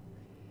behavior?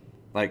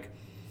 Like,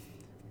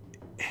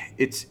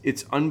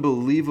 it's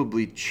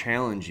unbelievably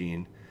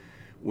challenging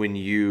when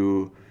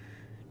you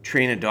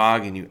train a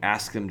dog and you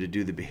ask them to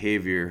do the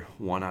behavior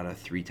 1 out of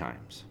 3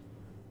 times.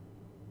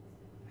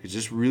 It's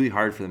just really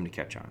hard for them to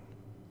catch on.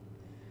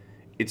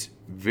 It's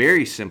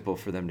very simple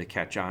for them to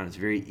catch on. It's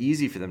very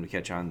easy for them to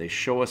catch on. They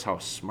show us how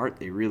smart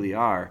they really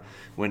are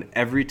when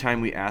every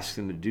time we ask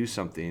them to do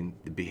something,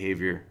 the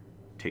behavior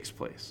takes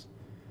place.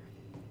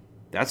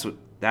 That's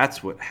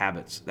where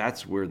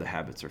the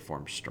habits are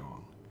formed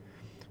strong.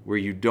 Where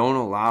you don't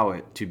allow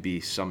it to be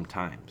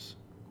sometimes,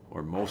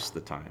 or most of the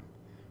time,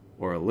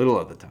 or a little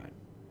of the time.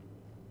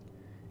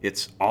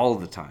 It's all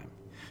the time.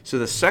 So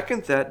the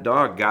second that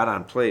dog got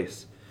on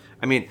place,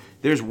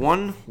 there's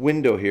one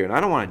window here, and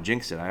I don't want to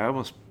jinx it. I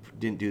almost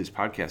didn't do this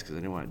podcast because I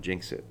didn't want to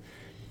jinx it.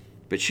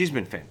 But she's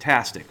been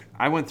fantastic.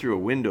 I went through a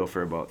window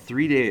for about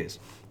 3 days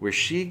where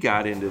she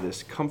got into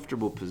this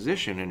comfortable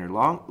position, and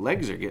her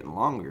legs are getting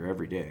longer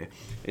every day.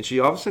 And she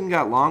all of a sudden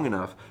got long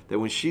enough that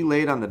when she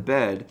laid on the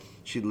bed,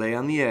 she'd lay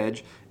on the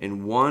edge,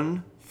 and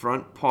one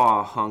front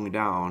paw hung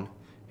down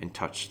and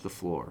touched the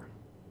floor.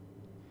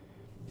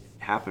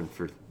 It happened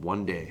for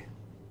 1 day.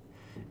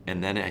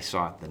 And then I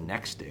saw it the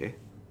next day.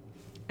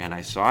 And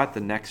I saw it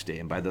the next day.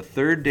 And by the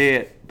third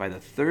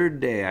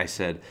day, I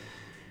said,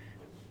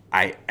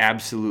 I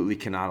absolutely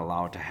cannot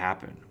allow it to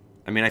happen.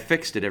 I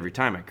fixed it every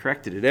time. I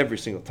corrected it every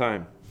single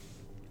time.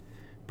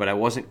 But I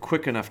wasn't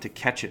quick enough to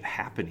catch it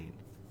happening.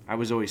 I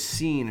was always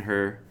seeing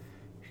her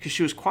because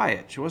she was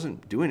quiet. She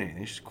wasn't doing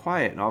anything. She was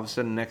quiet. And all of a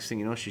sudden, next thing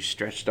you know, she's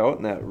stretched out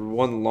and that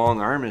one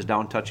long arm is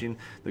down touching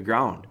the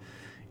ground.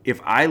 If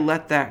I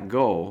let that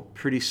go,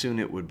 pretty soon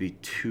it would be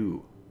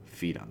 2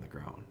 feet on the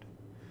ground.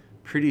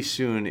 Pretty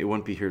soon it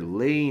wouldn't be her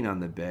laying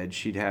on the bed.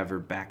 She'd have her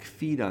back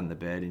feet on the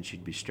bed and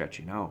she'd be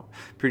stretching out.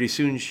 Pretty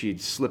soon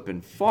she'd slip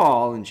and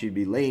fall and she'd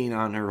be laying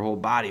on her whole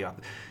body.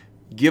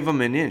 Give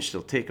them an inch,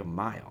 they'll take a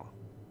mile.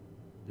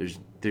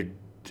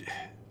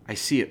 I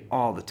see it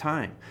all the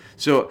time.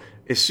 So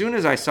as soon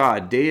as I saw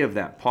a day of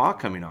that paw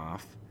coming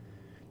off,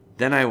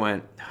 then I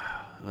went,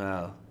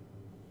 well,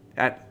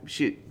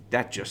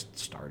 that just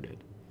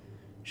started.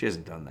 She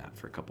hasn't done that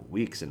for a couple of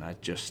weeks, and I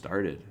just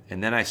started.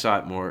 And then I saw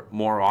it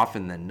more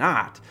often than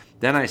not.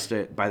 Then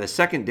by the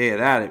second day of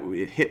that,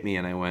 it hit me,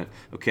 and I went,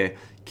 okay,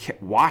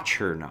 watch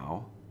her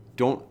now.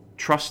 Don't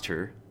trust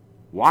her.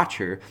 Watch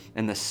her.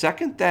 And the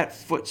second that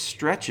foot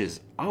stretches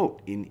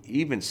out and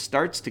even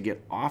starts to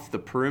get off the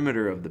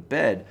perimeter of the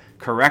bed,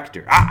 correct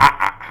her.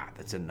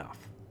 That's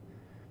enough.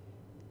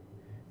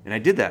 And I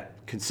did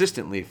that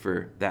consistently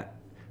for that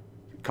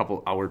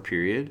couple hour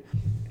period,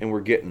 and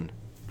we're getting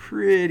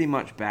pretty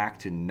much back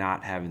to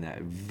not having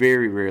that.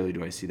 Very rarely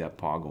do I see that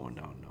paw going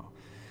down now.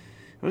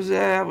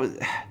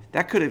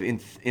 That could have,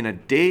 in a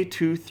day,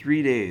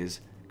 2-3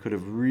 days, could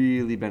have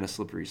really been a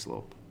slippery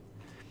slope.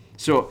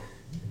 So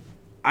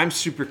I'm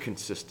super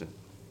consistent.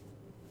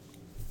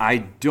 I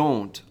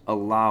don't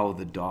allow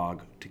the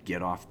dog to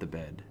get off the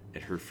bed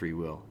at her free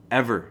will.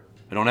 Ever.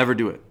 I don't ever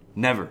do it.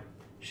 Never.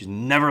 She's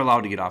never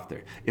allowed to get off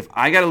there. If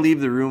I got to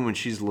leave the room when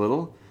she's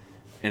little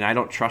and I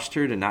don't trust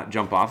her to not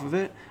jump off of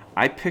it,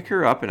 I pick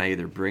her up and I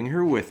either bring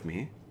her with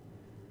me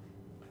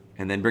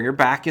and then bring her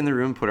back in the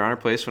room, put her on her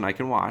place when I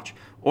can watch,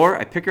 or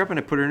I pick her up and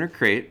I put her in her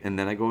crate and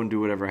then I go and do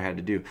whatever I had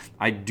to do.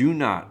 I do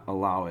not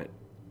allow it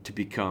to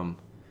become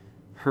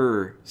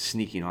her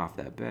sneaking off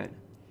that bed.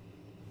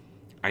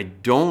 I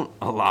don't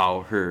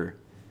allow her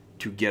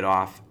to get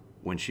off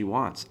when she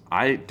wants.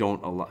 I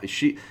don't allow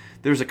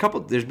there's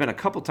been a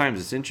couple times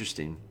it's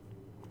interesting.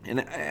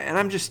 And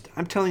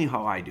I'm telling you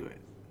how I do it.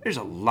 There's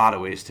a lot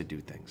of ways to do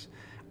things.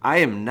 I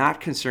am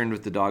not concerned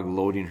with the dog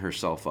loading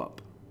herself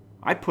up.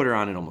 I put her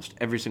on it almost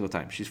every single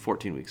time. She's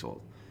 14 weeks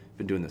old.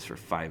 Been doing this for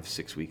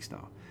 5-6 weeks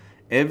now.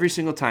 Every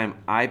single time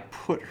I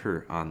put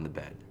her on the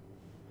bed.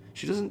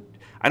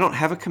 I don't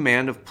have a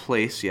command of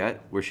place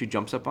yet where she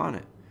jumps up on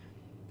it.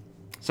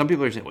 Some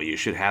people are saying, well, you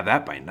should have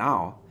that by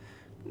now.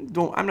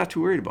 I'm not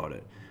too worried about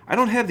it. I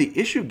don't have the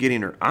issue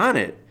getting her on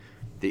it.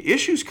 The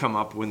issues come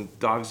up when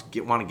dogs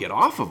want to get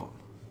off of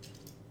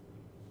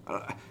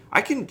them.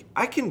 I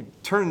can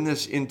turn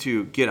this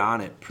into get on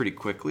it pretty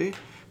quickly,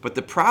 but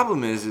the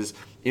problem is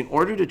in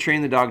order to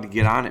train the dog to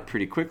get on it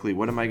pretty quickly,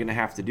 what am I going to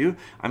have to do?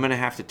 I'm going to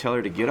have to tell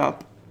her to get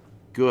up.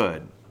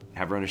 Good.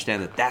 Have her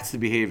understand that that's the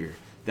behavior.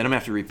 Then I'm going to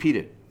have to repeat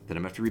it. Then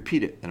I'm going to have to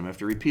repeat it. Then I'm going to have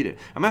to repeat it.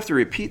 I'm going to have to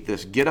repeat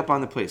this. Get up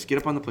on the place. Get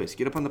up on the place.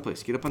 Get up on the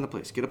place. Get up on the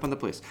place. Get up on the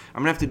place.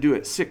 I'm going to have to do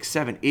it 6,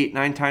 7, 8,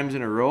 9 times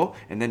in a row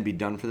and then be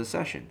done for the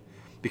session.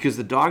 Because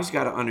the dog's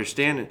got to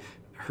understand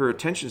her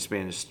attention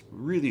span is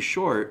really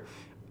short.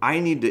 I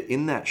need to,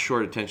 in that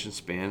short attention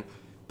span,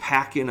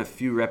 pack in a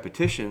few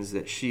repetitions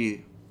that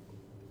the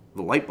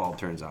light bulb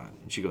turns on.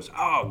 And she goes,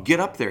 oh, get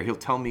up there. He'll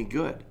tell me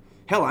good.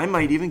 Hell, I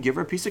might even give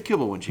her a piece of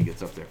kibble when she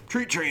gets up there.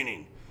 Treat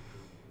training.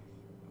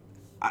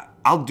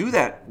 I'll do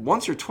that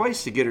once or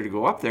twice to get her to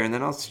go up there, and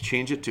then I'll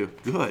change it to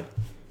good.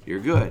 You're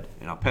good,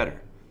 and I'll pet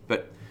her.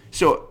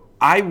 So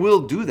I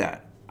will do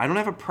that. I don't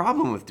have a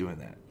problem with doing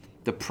that.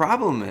 The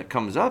problem that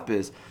comes up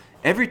is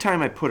every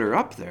time I put her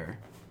up there,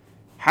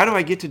 how do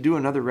I get to do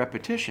another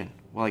repetition?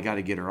 Well, I got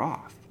to get her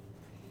off.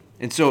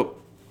 And so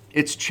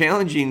it's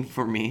challenging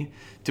for me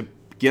to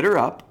get her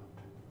up,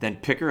 then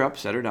pick her up,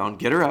 set her down,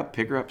 get her up,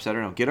 pick her up, set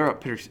her down, get her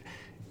up, pick her,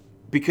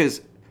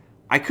 because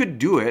I could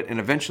do it, and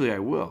eventually I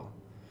will.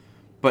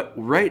 But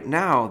right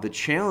now, the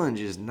challenge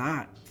is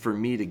not for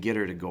me to get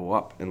her to go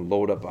up and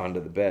load up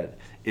onto the bed.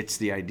 It's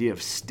the idea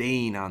of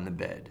staying on the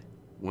bed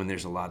when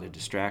there's a lot of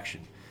distraction.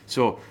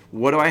 So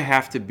what do I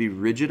have to be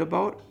rigid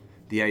about?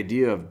 The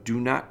idea of do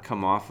not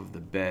come off of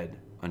the bed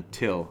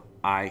until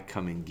I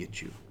come and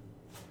get you.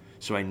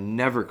 So I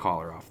never call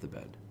her off the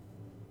bed.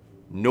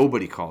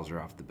 Nobody calls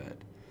her off the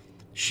bed.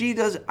 She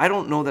does. I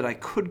don't know that I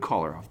could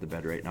call her off the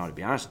bed right now, to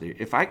be honest with you.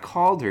 If I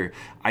called her,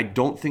 I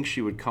don't think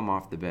she would come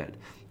off the bed.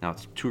 Now,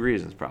 it's 2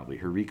 reasons probably.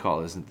 Her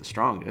recall isn't the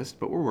strongest,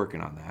 but we're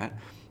working on that.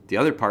 The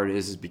other part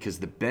is because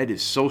the bed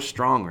is so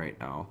strong right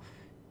now,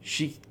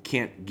 she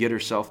can't get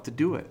herself to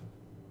do it.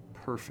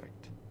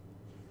 Perfect.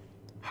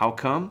 How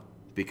come?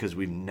 Because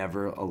we've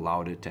never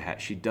allowed it to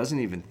happen. She doesn't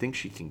even think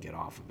she can get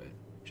off of it.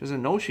 She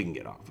doesn't know she can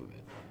get off of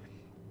it.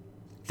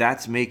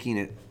 That's making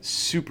it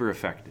super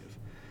effective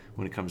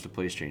when it comes to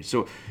place training.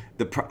 So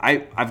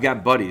I've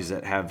got buddies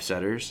that have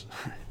setters,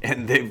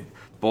 and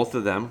both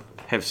of them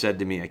have said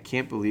to me, I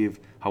can't believe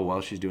how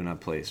well she's doing on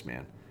place,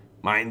 man.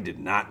 Mine did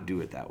not do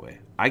it that way.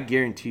 I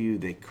guarantee you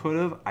they could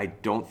have. I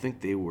don't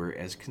think they were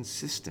as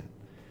consistent.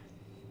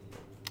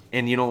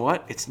 And you know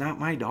what? It's not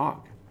my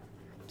dog.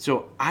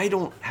 So I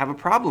don't have a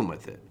problem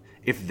with it.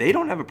 If they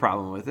don't have a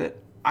problem with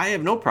it, I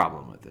have no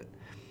problem with it.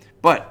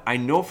 But I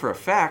know for a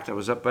fact, I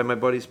was up by my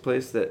buddy's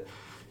place, that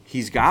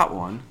he's got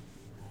one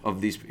of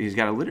these. He's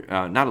got a litter,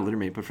 not a litter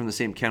mate, but from the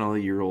same kennel, a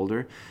year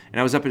older. And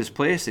I was up at his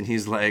place, and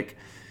he's like,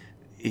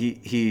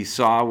 he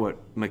saw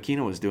what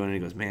Makina was doing, and he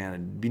goes, man,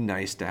 it'd be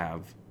nice to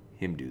have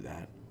him do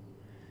that.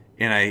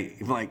 And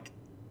I'm like,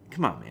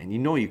 come on, man, you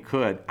know you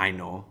could. I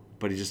know,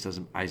 but he just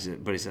doesn't.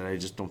 But he said, I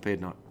just don't pay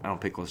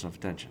close enough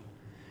attention.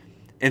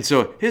 And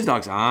so his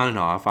dog's on and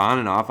off, on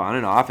and off, on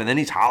and off, and then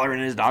he's hollering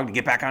at his dog to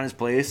get back on his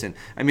place. And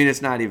I mean,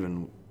 he's not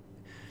even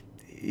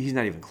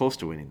close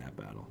to winning that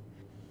battle.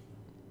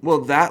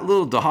 Well, that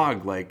little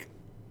dog, like,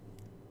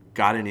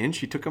 got an inch,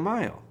 he took a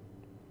mile.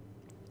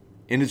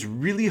 And it's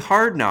really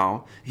hard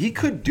now. He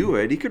could do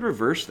it. He could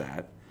reverse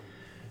that.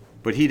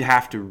 But he'd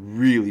have to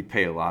really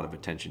pay a lot of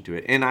attention to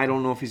it. And I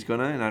don't know if he's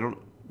going to, and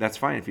that's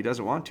fine if he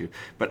doesn't want to.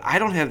 But I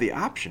don't have the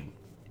option.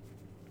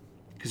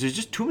 Because there's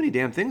just too many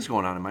damn things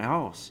going on in my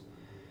house.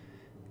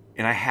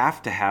 And I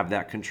have to have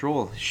that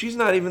control. She's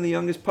not even the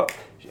youngest pup.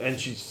 And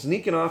she's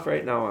sneaking off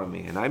right now on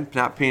me. And I'm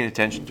not paying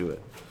attention to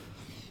it.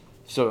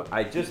 So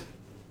I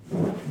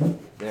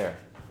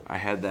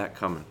had that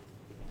coming.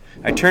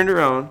 I turned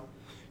around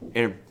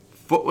and her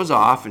foot was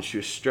off and she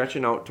was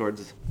stretching out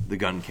towards the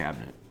gun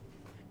cabinet.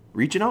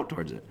 Reaching out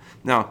towards it.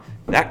 Now,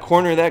 that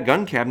corner of that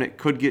gun cabinet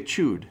could get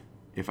chewed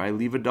if I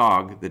leave a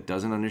dog that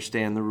doesn't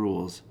understand the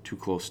rules too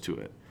close to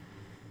it.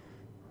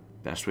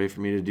 Best way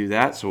for me to do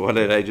that. So what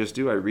did I just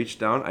do? I reached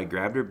down, I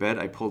grabbed her bed,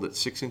 I pulled it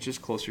 6 inches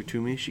closer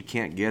to me. She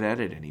can't get at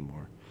it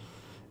anymore.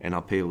 And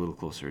I'll pay a little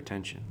closer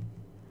attention.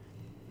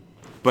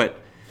 But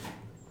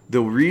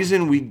the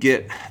reason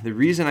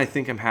I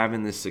think I'm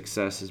having this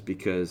success is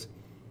because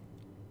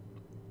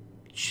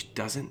she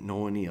doesn't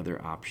know any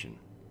other option.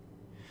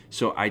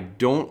 So I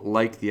don't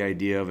like the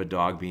idea of a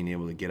dog being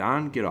able to get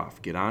on, get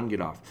off, get on, get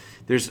off.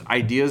 There's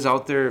ideas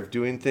out there of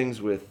doing things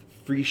with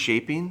free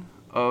shaping,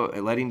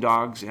 letting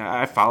dogs.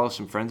 I follow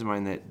some friends of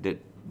mine that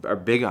are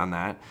big on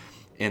that,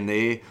 and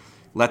they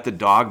let the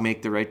dog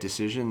make the right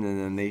decision, and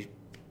then they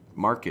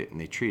mark it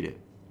and they treat it.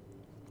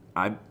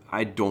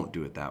 I don't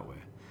do it that way,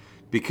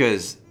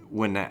 because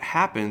when that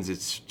happens,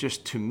 it's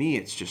just too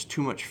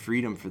much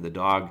freedom for the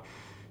dog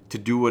to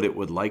do what it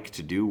would like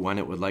to do when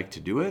it would like to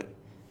do it.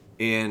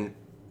 And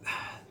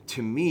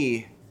to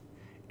me,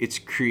 it's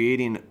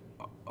creating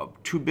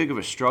too big of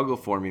a struggle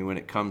for me when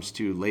it comes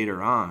to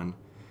later on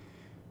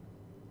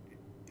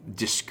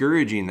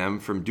discouraging them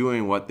from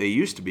doing what they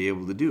used to be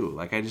able to do.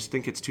 Like, I just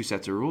think it's two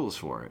sets of rules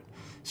for it.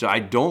 So I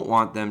don't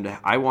want them to,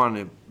 I want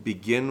to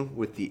begin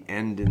with the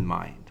end in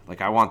mind.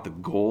 Like, I want the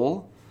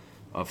goal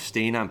of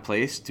staying on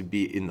place to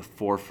be in the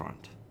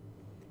forefront,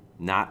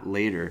 not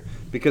later.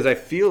 Because I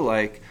feel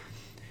like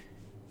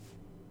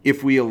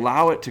if we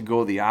allow it to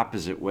go the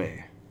opposite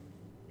way,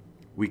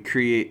 we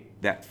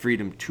create that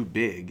freedom too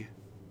big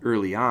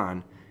early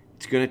on.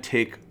 It's going to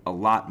take a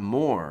lot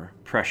more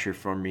pressure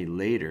from me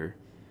later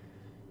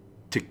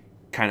to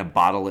kind of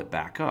bottle it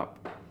back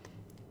up.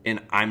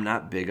 And I'm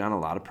not big on a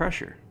lot of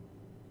pressure.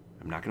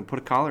 I'm not going to put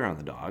a collar on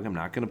the dog. I'm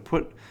not going to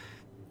put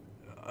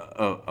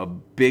a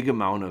big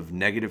amount of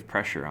negative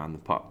pressure on the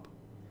pup.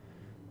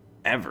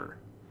 Ever.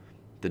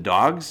 The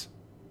dogs,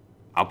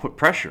 I'll put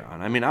pressure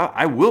on. I mean,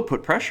 I will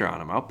put pressure on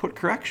them. I'll put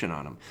correction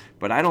on them.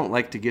 But I don't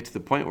like to get to the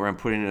point where I'm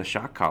putting a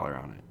shock collar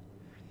on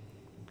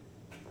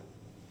it.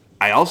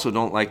 I also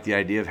don't like the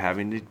idea of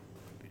having to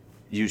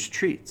use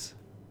treats.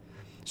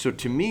 So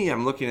to me,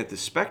 I'm looking at the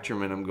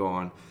spectrum and I'm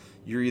going,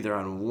 you're either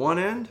on one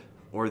end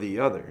or the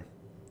other.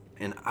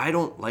 And I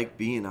don't like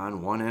being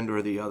on one end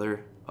or the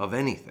other of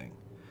anything.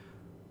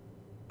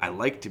 I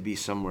like to be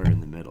somewhere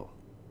in the middle.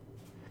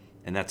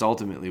 And that's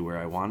ultimately where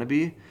I want to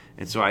be.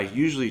 And so I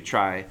usually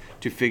try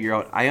to figure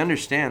out, I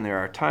understand there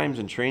are times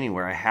in training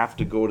where I have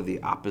to go to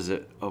the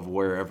opposite of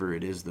wherever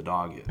it is the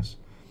dog is.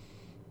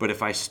 But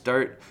if I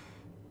start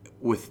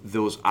with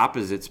those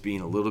opposites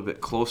being a little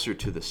bit closer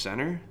to the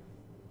center,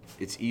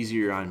 it's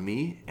easier on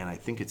me, and I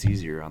think it's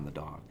easier on the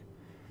dog.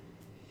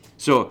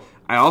 So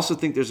I also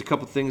think there's a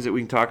couple things that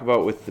we can talk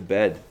about with the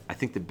bed. I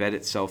think the bed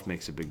itself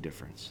makes a big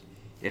difference.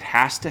 It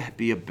has to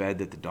be a bed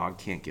that the dog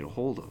can't get a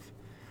hold of.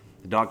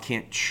 The dog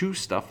can't chew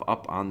stuff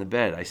up on the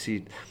bed. I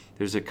see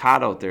there's a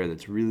cot out there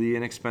that's really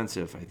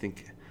inexpensive. I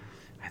think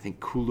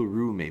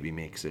Coolaroo maybe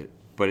makes it,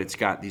 but it's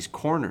got these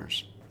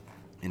corners,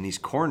 and these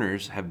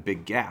corners have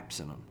big gaps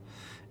in them,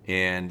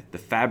 and the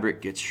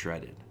fabric gets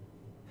shredded.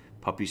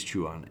 Puppies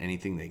chew on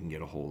anything they can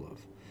get a hold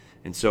of.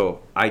 And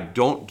so I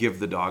don't give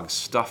the dogs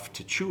stuff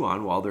to chew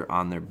on while they're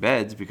on their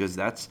beds, because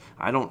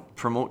I don't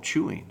promote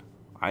chewing.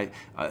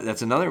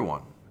 That's another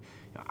one.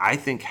 I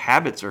think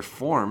habits are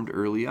formed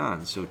early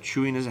on, so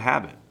chewing is a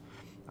habit.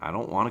 I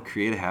don't want to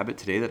create a habit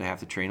today that I have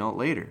to train out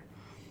later.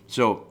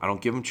 So I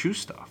don't give them chew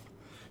stuff.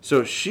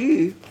 So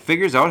she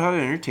figures out how to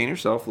entertain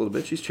herself a little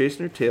bit. She's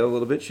chasing her tail a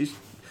little bit. She's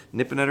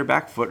nipping at her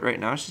back foot right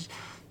now.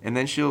 And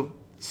then she'll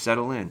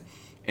settle in.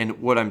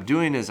 And what I'm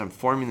doing is I'm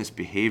forming this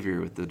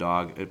behavior with the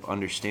dog of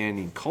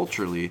understanding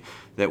culturally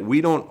that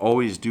we don't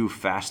always do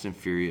fast and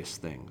furious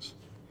things.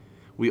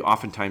 We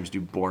oftentimes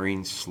do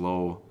boring,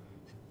 slow,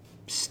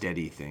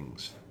 steady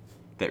things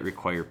that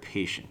require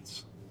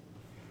patience.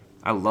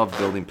 I love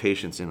building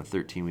patience in a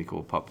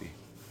 13-week-old puppy.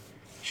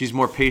 She's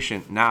more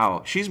patient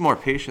now. She's more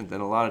patient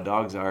than a lot of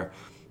dogs are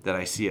that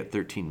I see at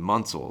 13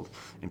 months old.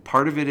 And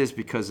part of it is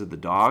because of the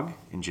dog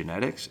and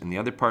genetics, and the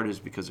other part is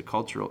because of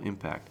cultural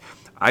impact.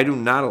 I do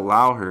not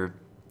allow her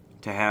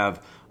to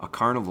have a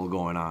carnival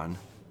going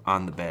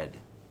on the bed.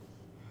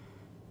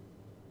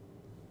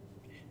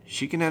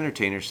 She can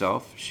entertain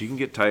herself. She can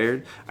get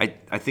tired.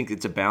 I think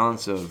it's a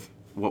balance of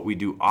what we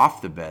do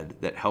off the bed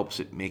that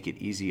helps it make it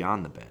easy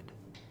on the bed.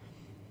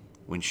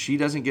 When she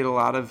doesn't get a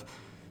lot of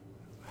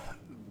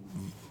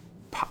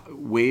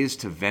ways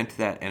to vent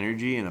that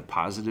energy in a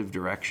positive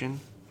direction,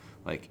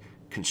 like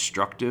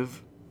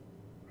constructive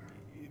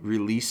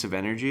release of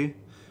energy,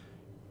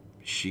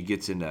 she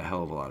gets into a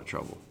hell of a lot of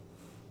trouble.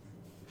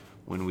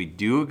 When we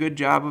do a good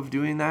job of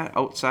doing that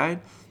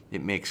outside,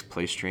 it makes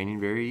place training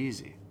very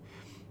easy.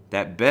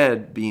 That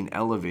bed being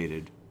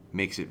elevated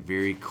makes it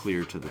very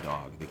clear to the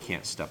dog. They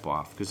can't step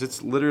off, because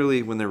it's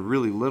literally, when they're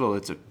really little,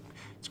 it's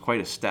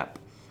quite a step.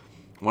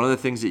 One of the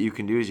things that you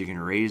can do is you can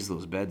raise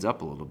those beds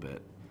up a little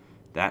bit.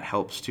 That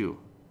helps too.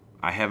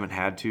 I haven't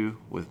had to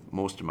with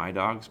most of my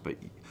dogs, but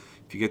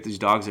if you get these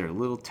dogs that are a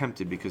little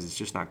tempted because it's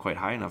just not quite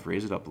high enough,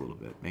 raise it up a little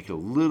bit. Make it a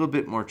little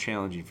bit more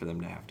challenging for them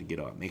to have to get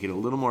up. Make it a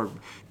little more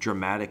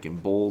dramatic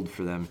and bold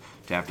for them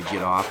to have to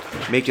get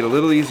off. Make it a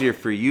little easier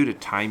for you to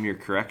time your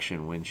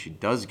correction when she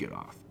does get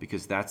off,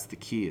 because that's the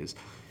key, is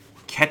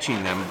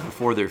catching them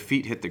before their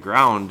feet hit the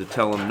ground to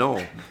tell them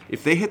no.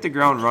 If they hit the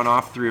ground, run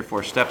off 3 or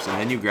 4 steps, and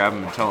then you grab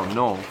them and tell them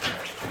no,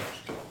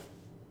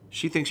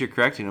 she thinks you're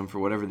correcting them for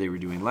whatever they were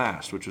doing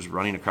last, which was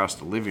running across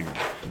the living room,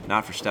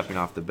 not for stepping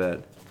off the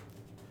bed.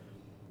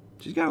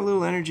 She's got a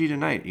little energy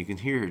tonight. You can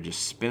hear her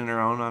just spinning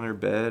around on her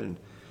bed.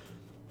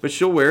 But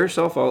she'll wear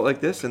herself out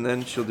like this, and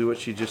then she'll do what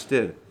she just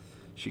did.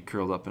 She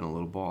curled up in a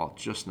little ball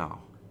just now.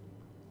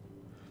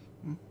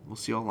 We'll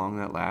see how long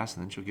that lasts,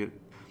 and then she'll get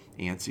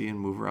antsy and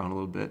move around a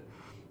little bit.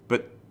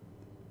 But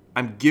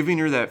I'm giving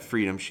her that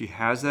freedom. She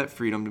has that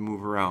freedom to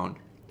move around,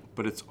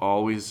 but it's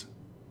always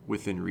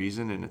within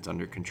reason and it's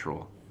under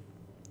control.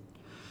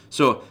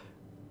 So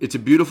it's a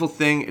beautiful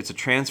thing. It's a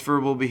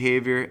transferable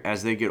behavior.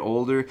 As they get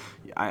older,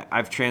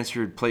 I've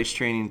transferred place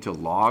training to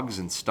logs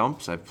and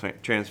stumps.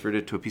 I've transferred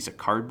it to a piece of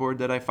cardboard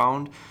that I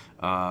found.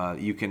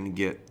 You can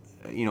get,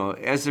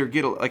 as they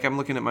get, like I'm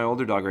looking at my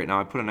older dog right now,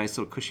 I put a nice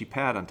little cushy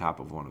pad on top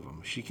of one of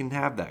them. She can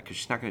have that because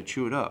she's not going to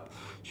chew it up.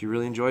 She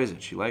really enjoys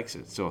it. She likes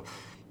it.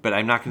 But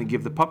I'm not going to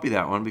give the puppy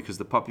that one, because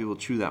the puppy will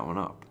chew that one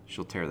up.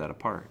 She'll tear that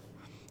apart.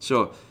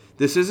 So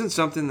this isn't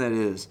something that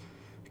is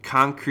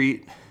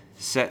concrete,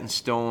 set in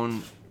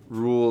stone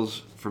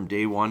rules from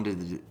day one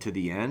to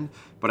the end.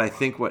 But I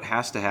think what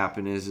has to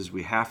happen is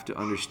we have to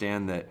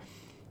understand that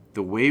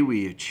the way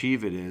we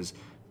achieve it is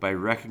by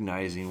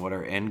recognizing what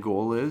our end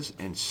goal is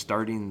and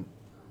starting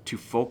to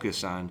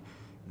focus on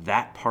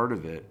that part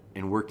of it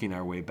and working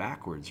our way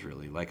backwards,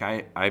 really. Like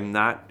I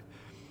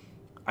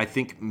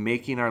think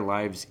making our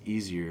lives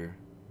easier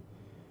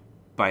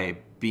by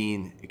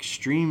being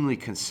extremely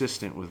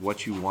consistent with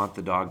what you want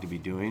the dog to be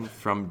doing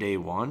from day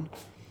one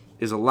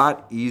is a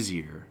lot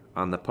easier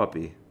on the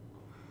puppy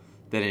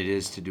than it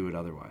is to do it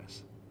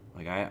otherwise.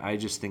 Like I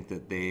just think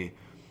that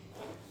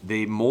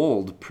they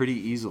mold pretty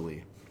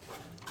easily,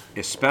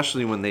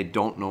 especially when they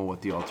don't know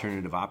what the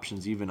alternative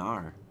options even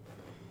are.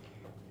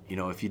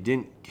 If we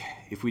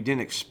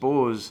didn't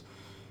expose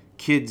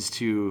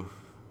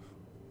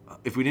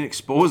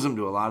them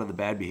to a lot of the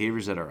bad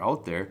behaviors that are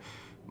out there,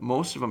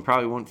 most of them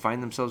probably won't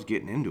find themselves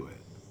getting into it.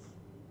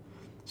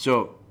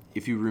 So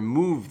if you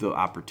remove the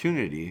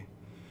opportunity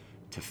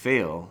to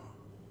fail,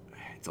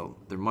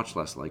 they're much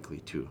less likely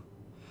to.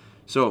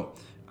 So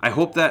I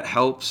hope that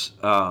helps.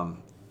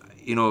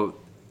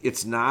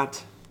 It's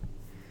not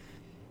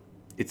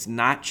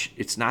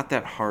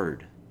that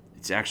hard.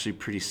 It's actually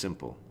pretty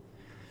simple.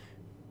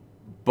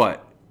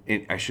 But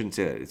I shouldn't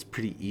say that. It's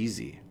pretty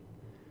easy.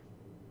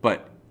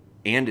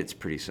 And it's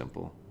pretty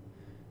simple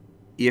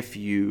if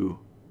you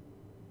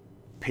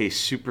pay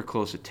super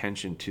close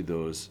attention to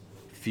those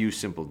few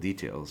simple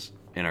details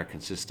and are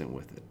consistent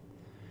with it.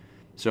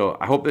 So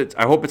I hope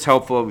it's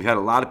helpful. We've had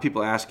a lot of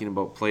people asking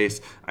about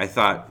place. I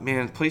thought,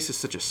 man, place is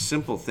such a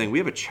simple thing. We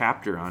have a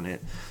chapter on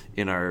it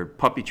in our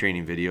puppy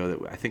training video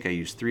that I think I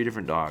use 3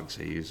 different dogs.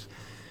 I use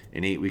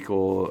an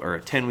 8-week-old or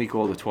a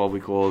 10-week-old, a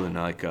 12-week-old, and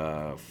like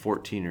a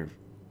 14 or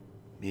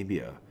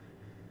maybe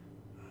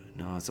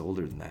no, it's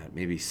older than that.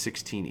 Maybe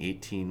 16,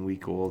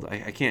 18-week-old.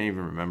 I can't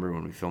even remember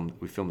when we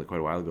filmed it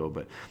quite a while ago.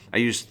 But I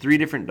used 3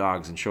 different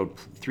dogs and showed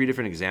 3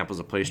 different examples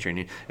of place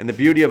training. And the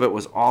beauty of it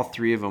was all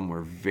 3 of them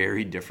were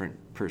very different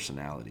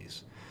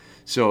personalities.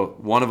 So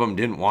one of them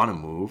didn't want to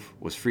move,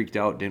 was freaked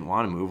out, didn't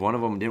want to move. One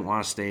of them didn't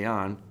want to stay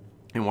on.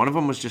 And one of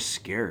them was just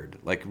scared,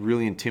 like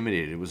really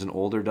intimidated. It was an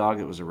older dog.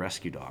 It was a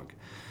rescue dog.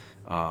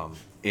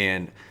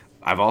 And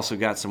I've also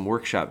got some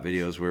workshop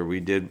videos where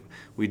we did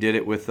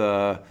it with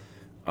a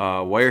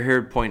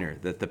wire-haired pointer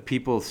that the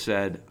people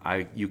said,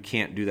 you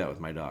can't do that with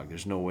my dog.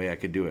 There's no way I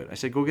could do it. I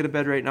said, go get a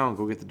bed right now and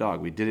go get the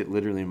dog. We did it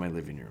literally in my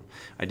living room.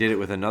 I did it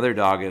with another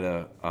dog at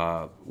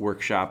a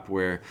workshop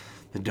where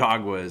the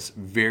dog was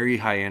very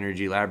high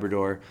energy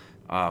Labrador,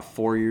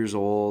 4 years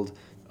old.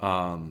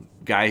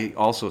 Guy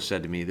also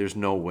said to me, there's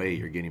no way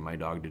you're getting my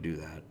dog to do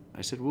that.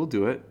 I said, we'll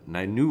do it. And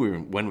I knew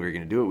when we were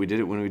going to do it. We did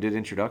it when we did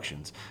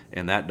introductions.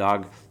 And that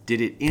dog did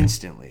it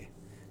instantly.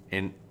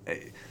 And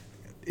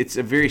it's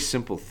a very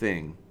simple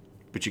thing,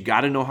 but you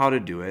got to know how to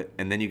do it,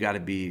 and then you got to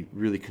be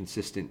really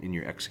consistent in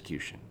your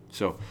execution.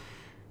 So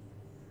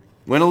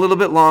went a little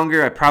bit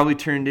longer. I probably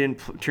turned to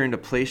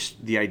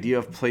the idea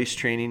of place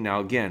training. Now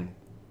again,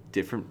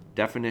 different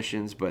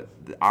definitions, but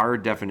our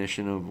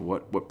definition of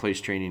what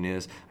place training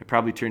is, I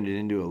probably turned it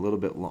into a little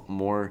bit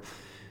more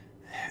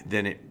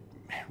than it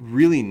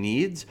really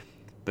needs.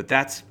 But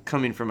that's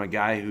coming from a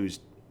guy who's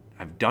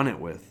I've done it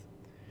with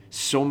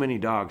so many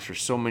dogs for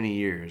so many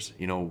years.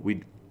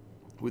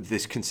 With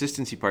this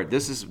consistency part,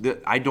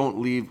 I don't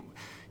leave.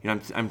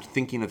 I'm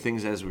thinking of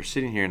things as we're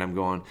sitting here, and I'm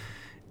going,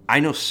 I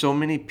know so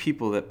many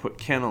people that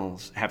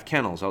have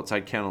kennels,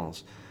 outside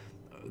kennels,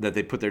 that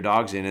they put their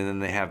dogs in, and then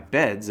they have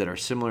beds that are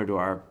similar to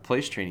our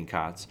place training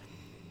cots,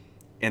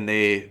 and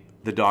the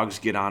dogs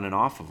get on and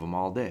off of them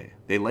all day.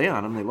 They lay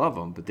on them, they love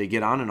them, but they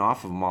get on and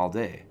off of them all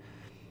day.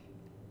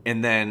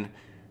 And then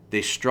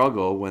they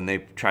struggle when they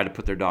try to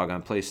put their dog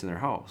on place in their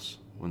house.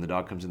 When the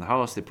dog comes in the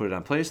house, they put it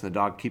on place, and the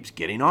dog keeps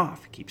getting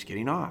off.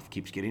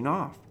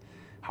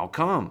 How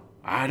come?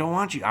 I don't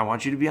want you. I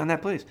want you to be on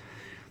that place.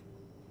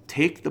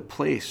 Take the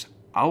place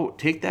out,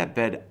 take that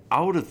bed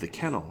out of the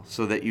kennel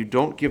so that you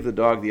don't give the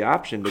dog the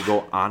option to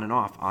go on and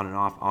off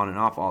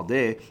all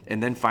day,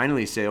 and then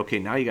finally say, okay,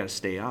 now you got to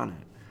stay on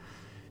it,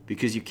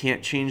 because you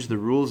can't change the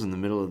rules in the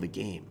middle of the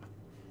game.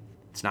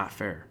 It's not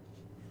fair.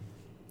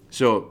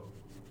 So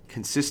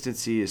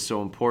consistency is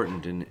so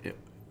important, and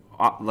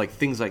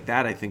things like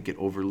that I think get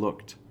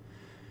overlooked.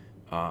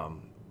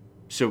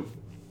 So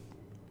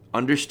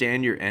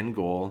understand your end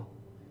goal,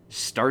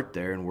 start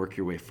there, and work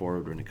your way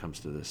forward when it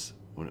comes to this.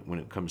 When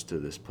it comes to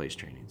this place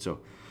training. So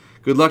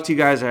good luck to you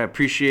guys. I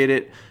appreciate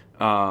it.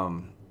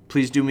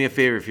 Please do me a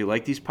favor. If you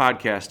like these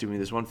podcasts, do me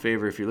this one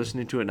favor. If you're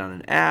listening to it on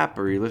an app,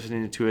 or you're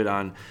listening to it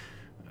on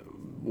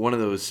one of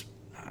those,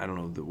 I don't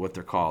know what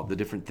they're called, the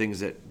different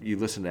things that you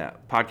listen to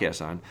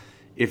podcasts on,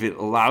 if it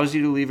allows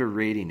you to leave a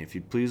rating, if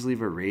you please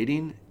leave a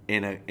rating,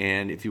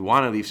 and if you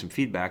want to leave some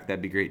feedback,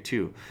 that'd be great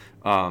too.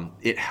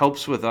 It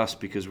helps with us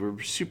because we're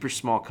a super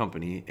small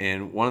company,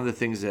 and one of the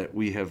things that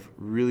we have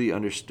really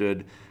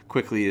understood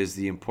quickly is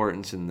the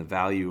importance and the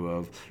value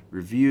of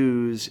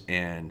reviews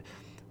and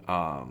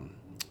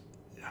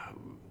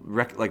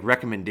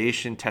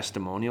recommendation,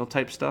 testimonial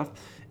type stuff.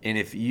 And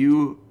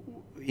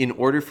in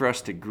order for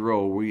us to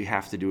grow, we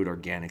have to do it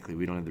organically.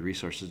 We don't have the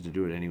resources to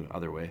do it any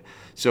other way.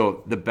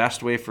 So the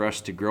best way for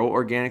us to grow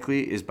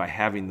organically is by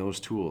having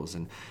those tools.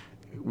 And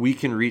we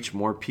can reach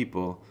more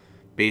people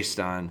based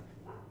on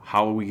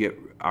how we get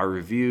our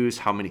reviews,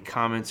 how many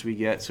comments we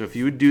get. So if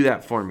you would do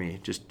that for me,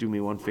 just do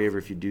me one favor.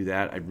 If you do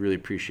that, I'd really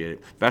appreciate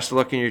it. Best of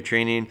luck in your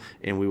training,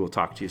 and we will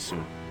talk to you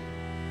soon.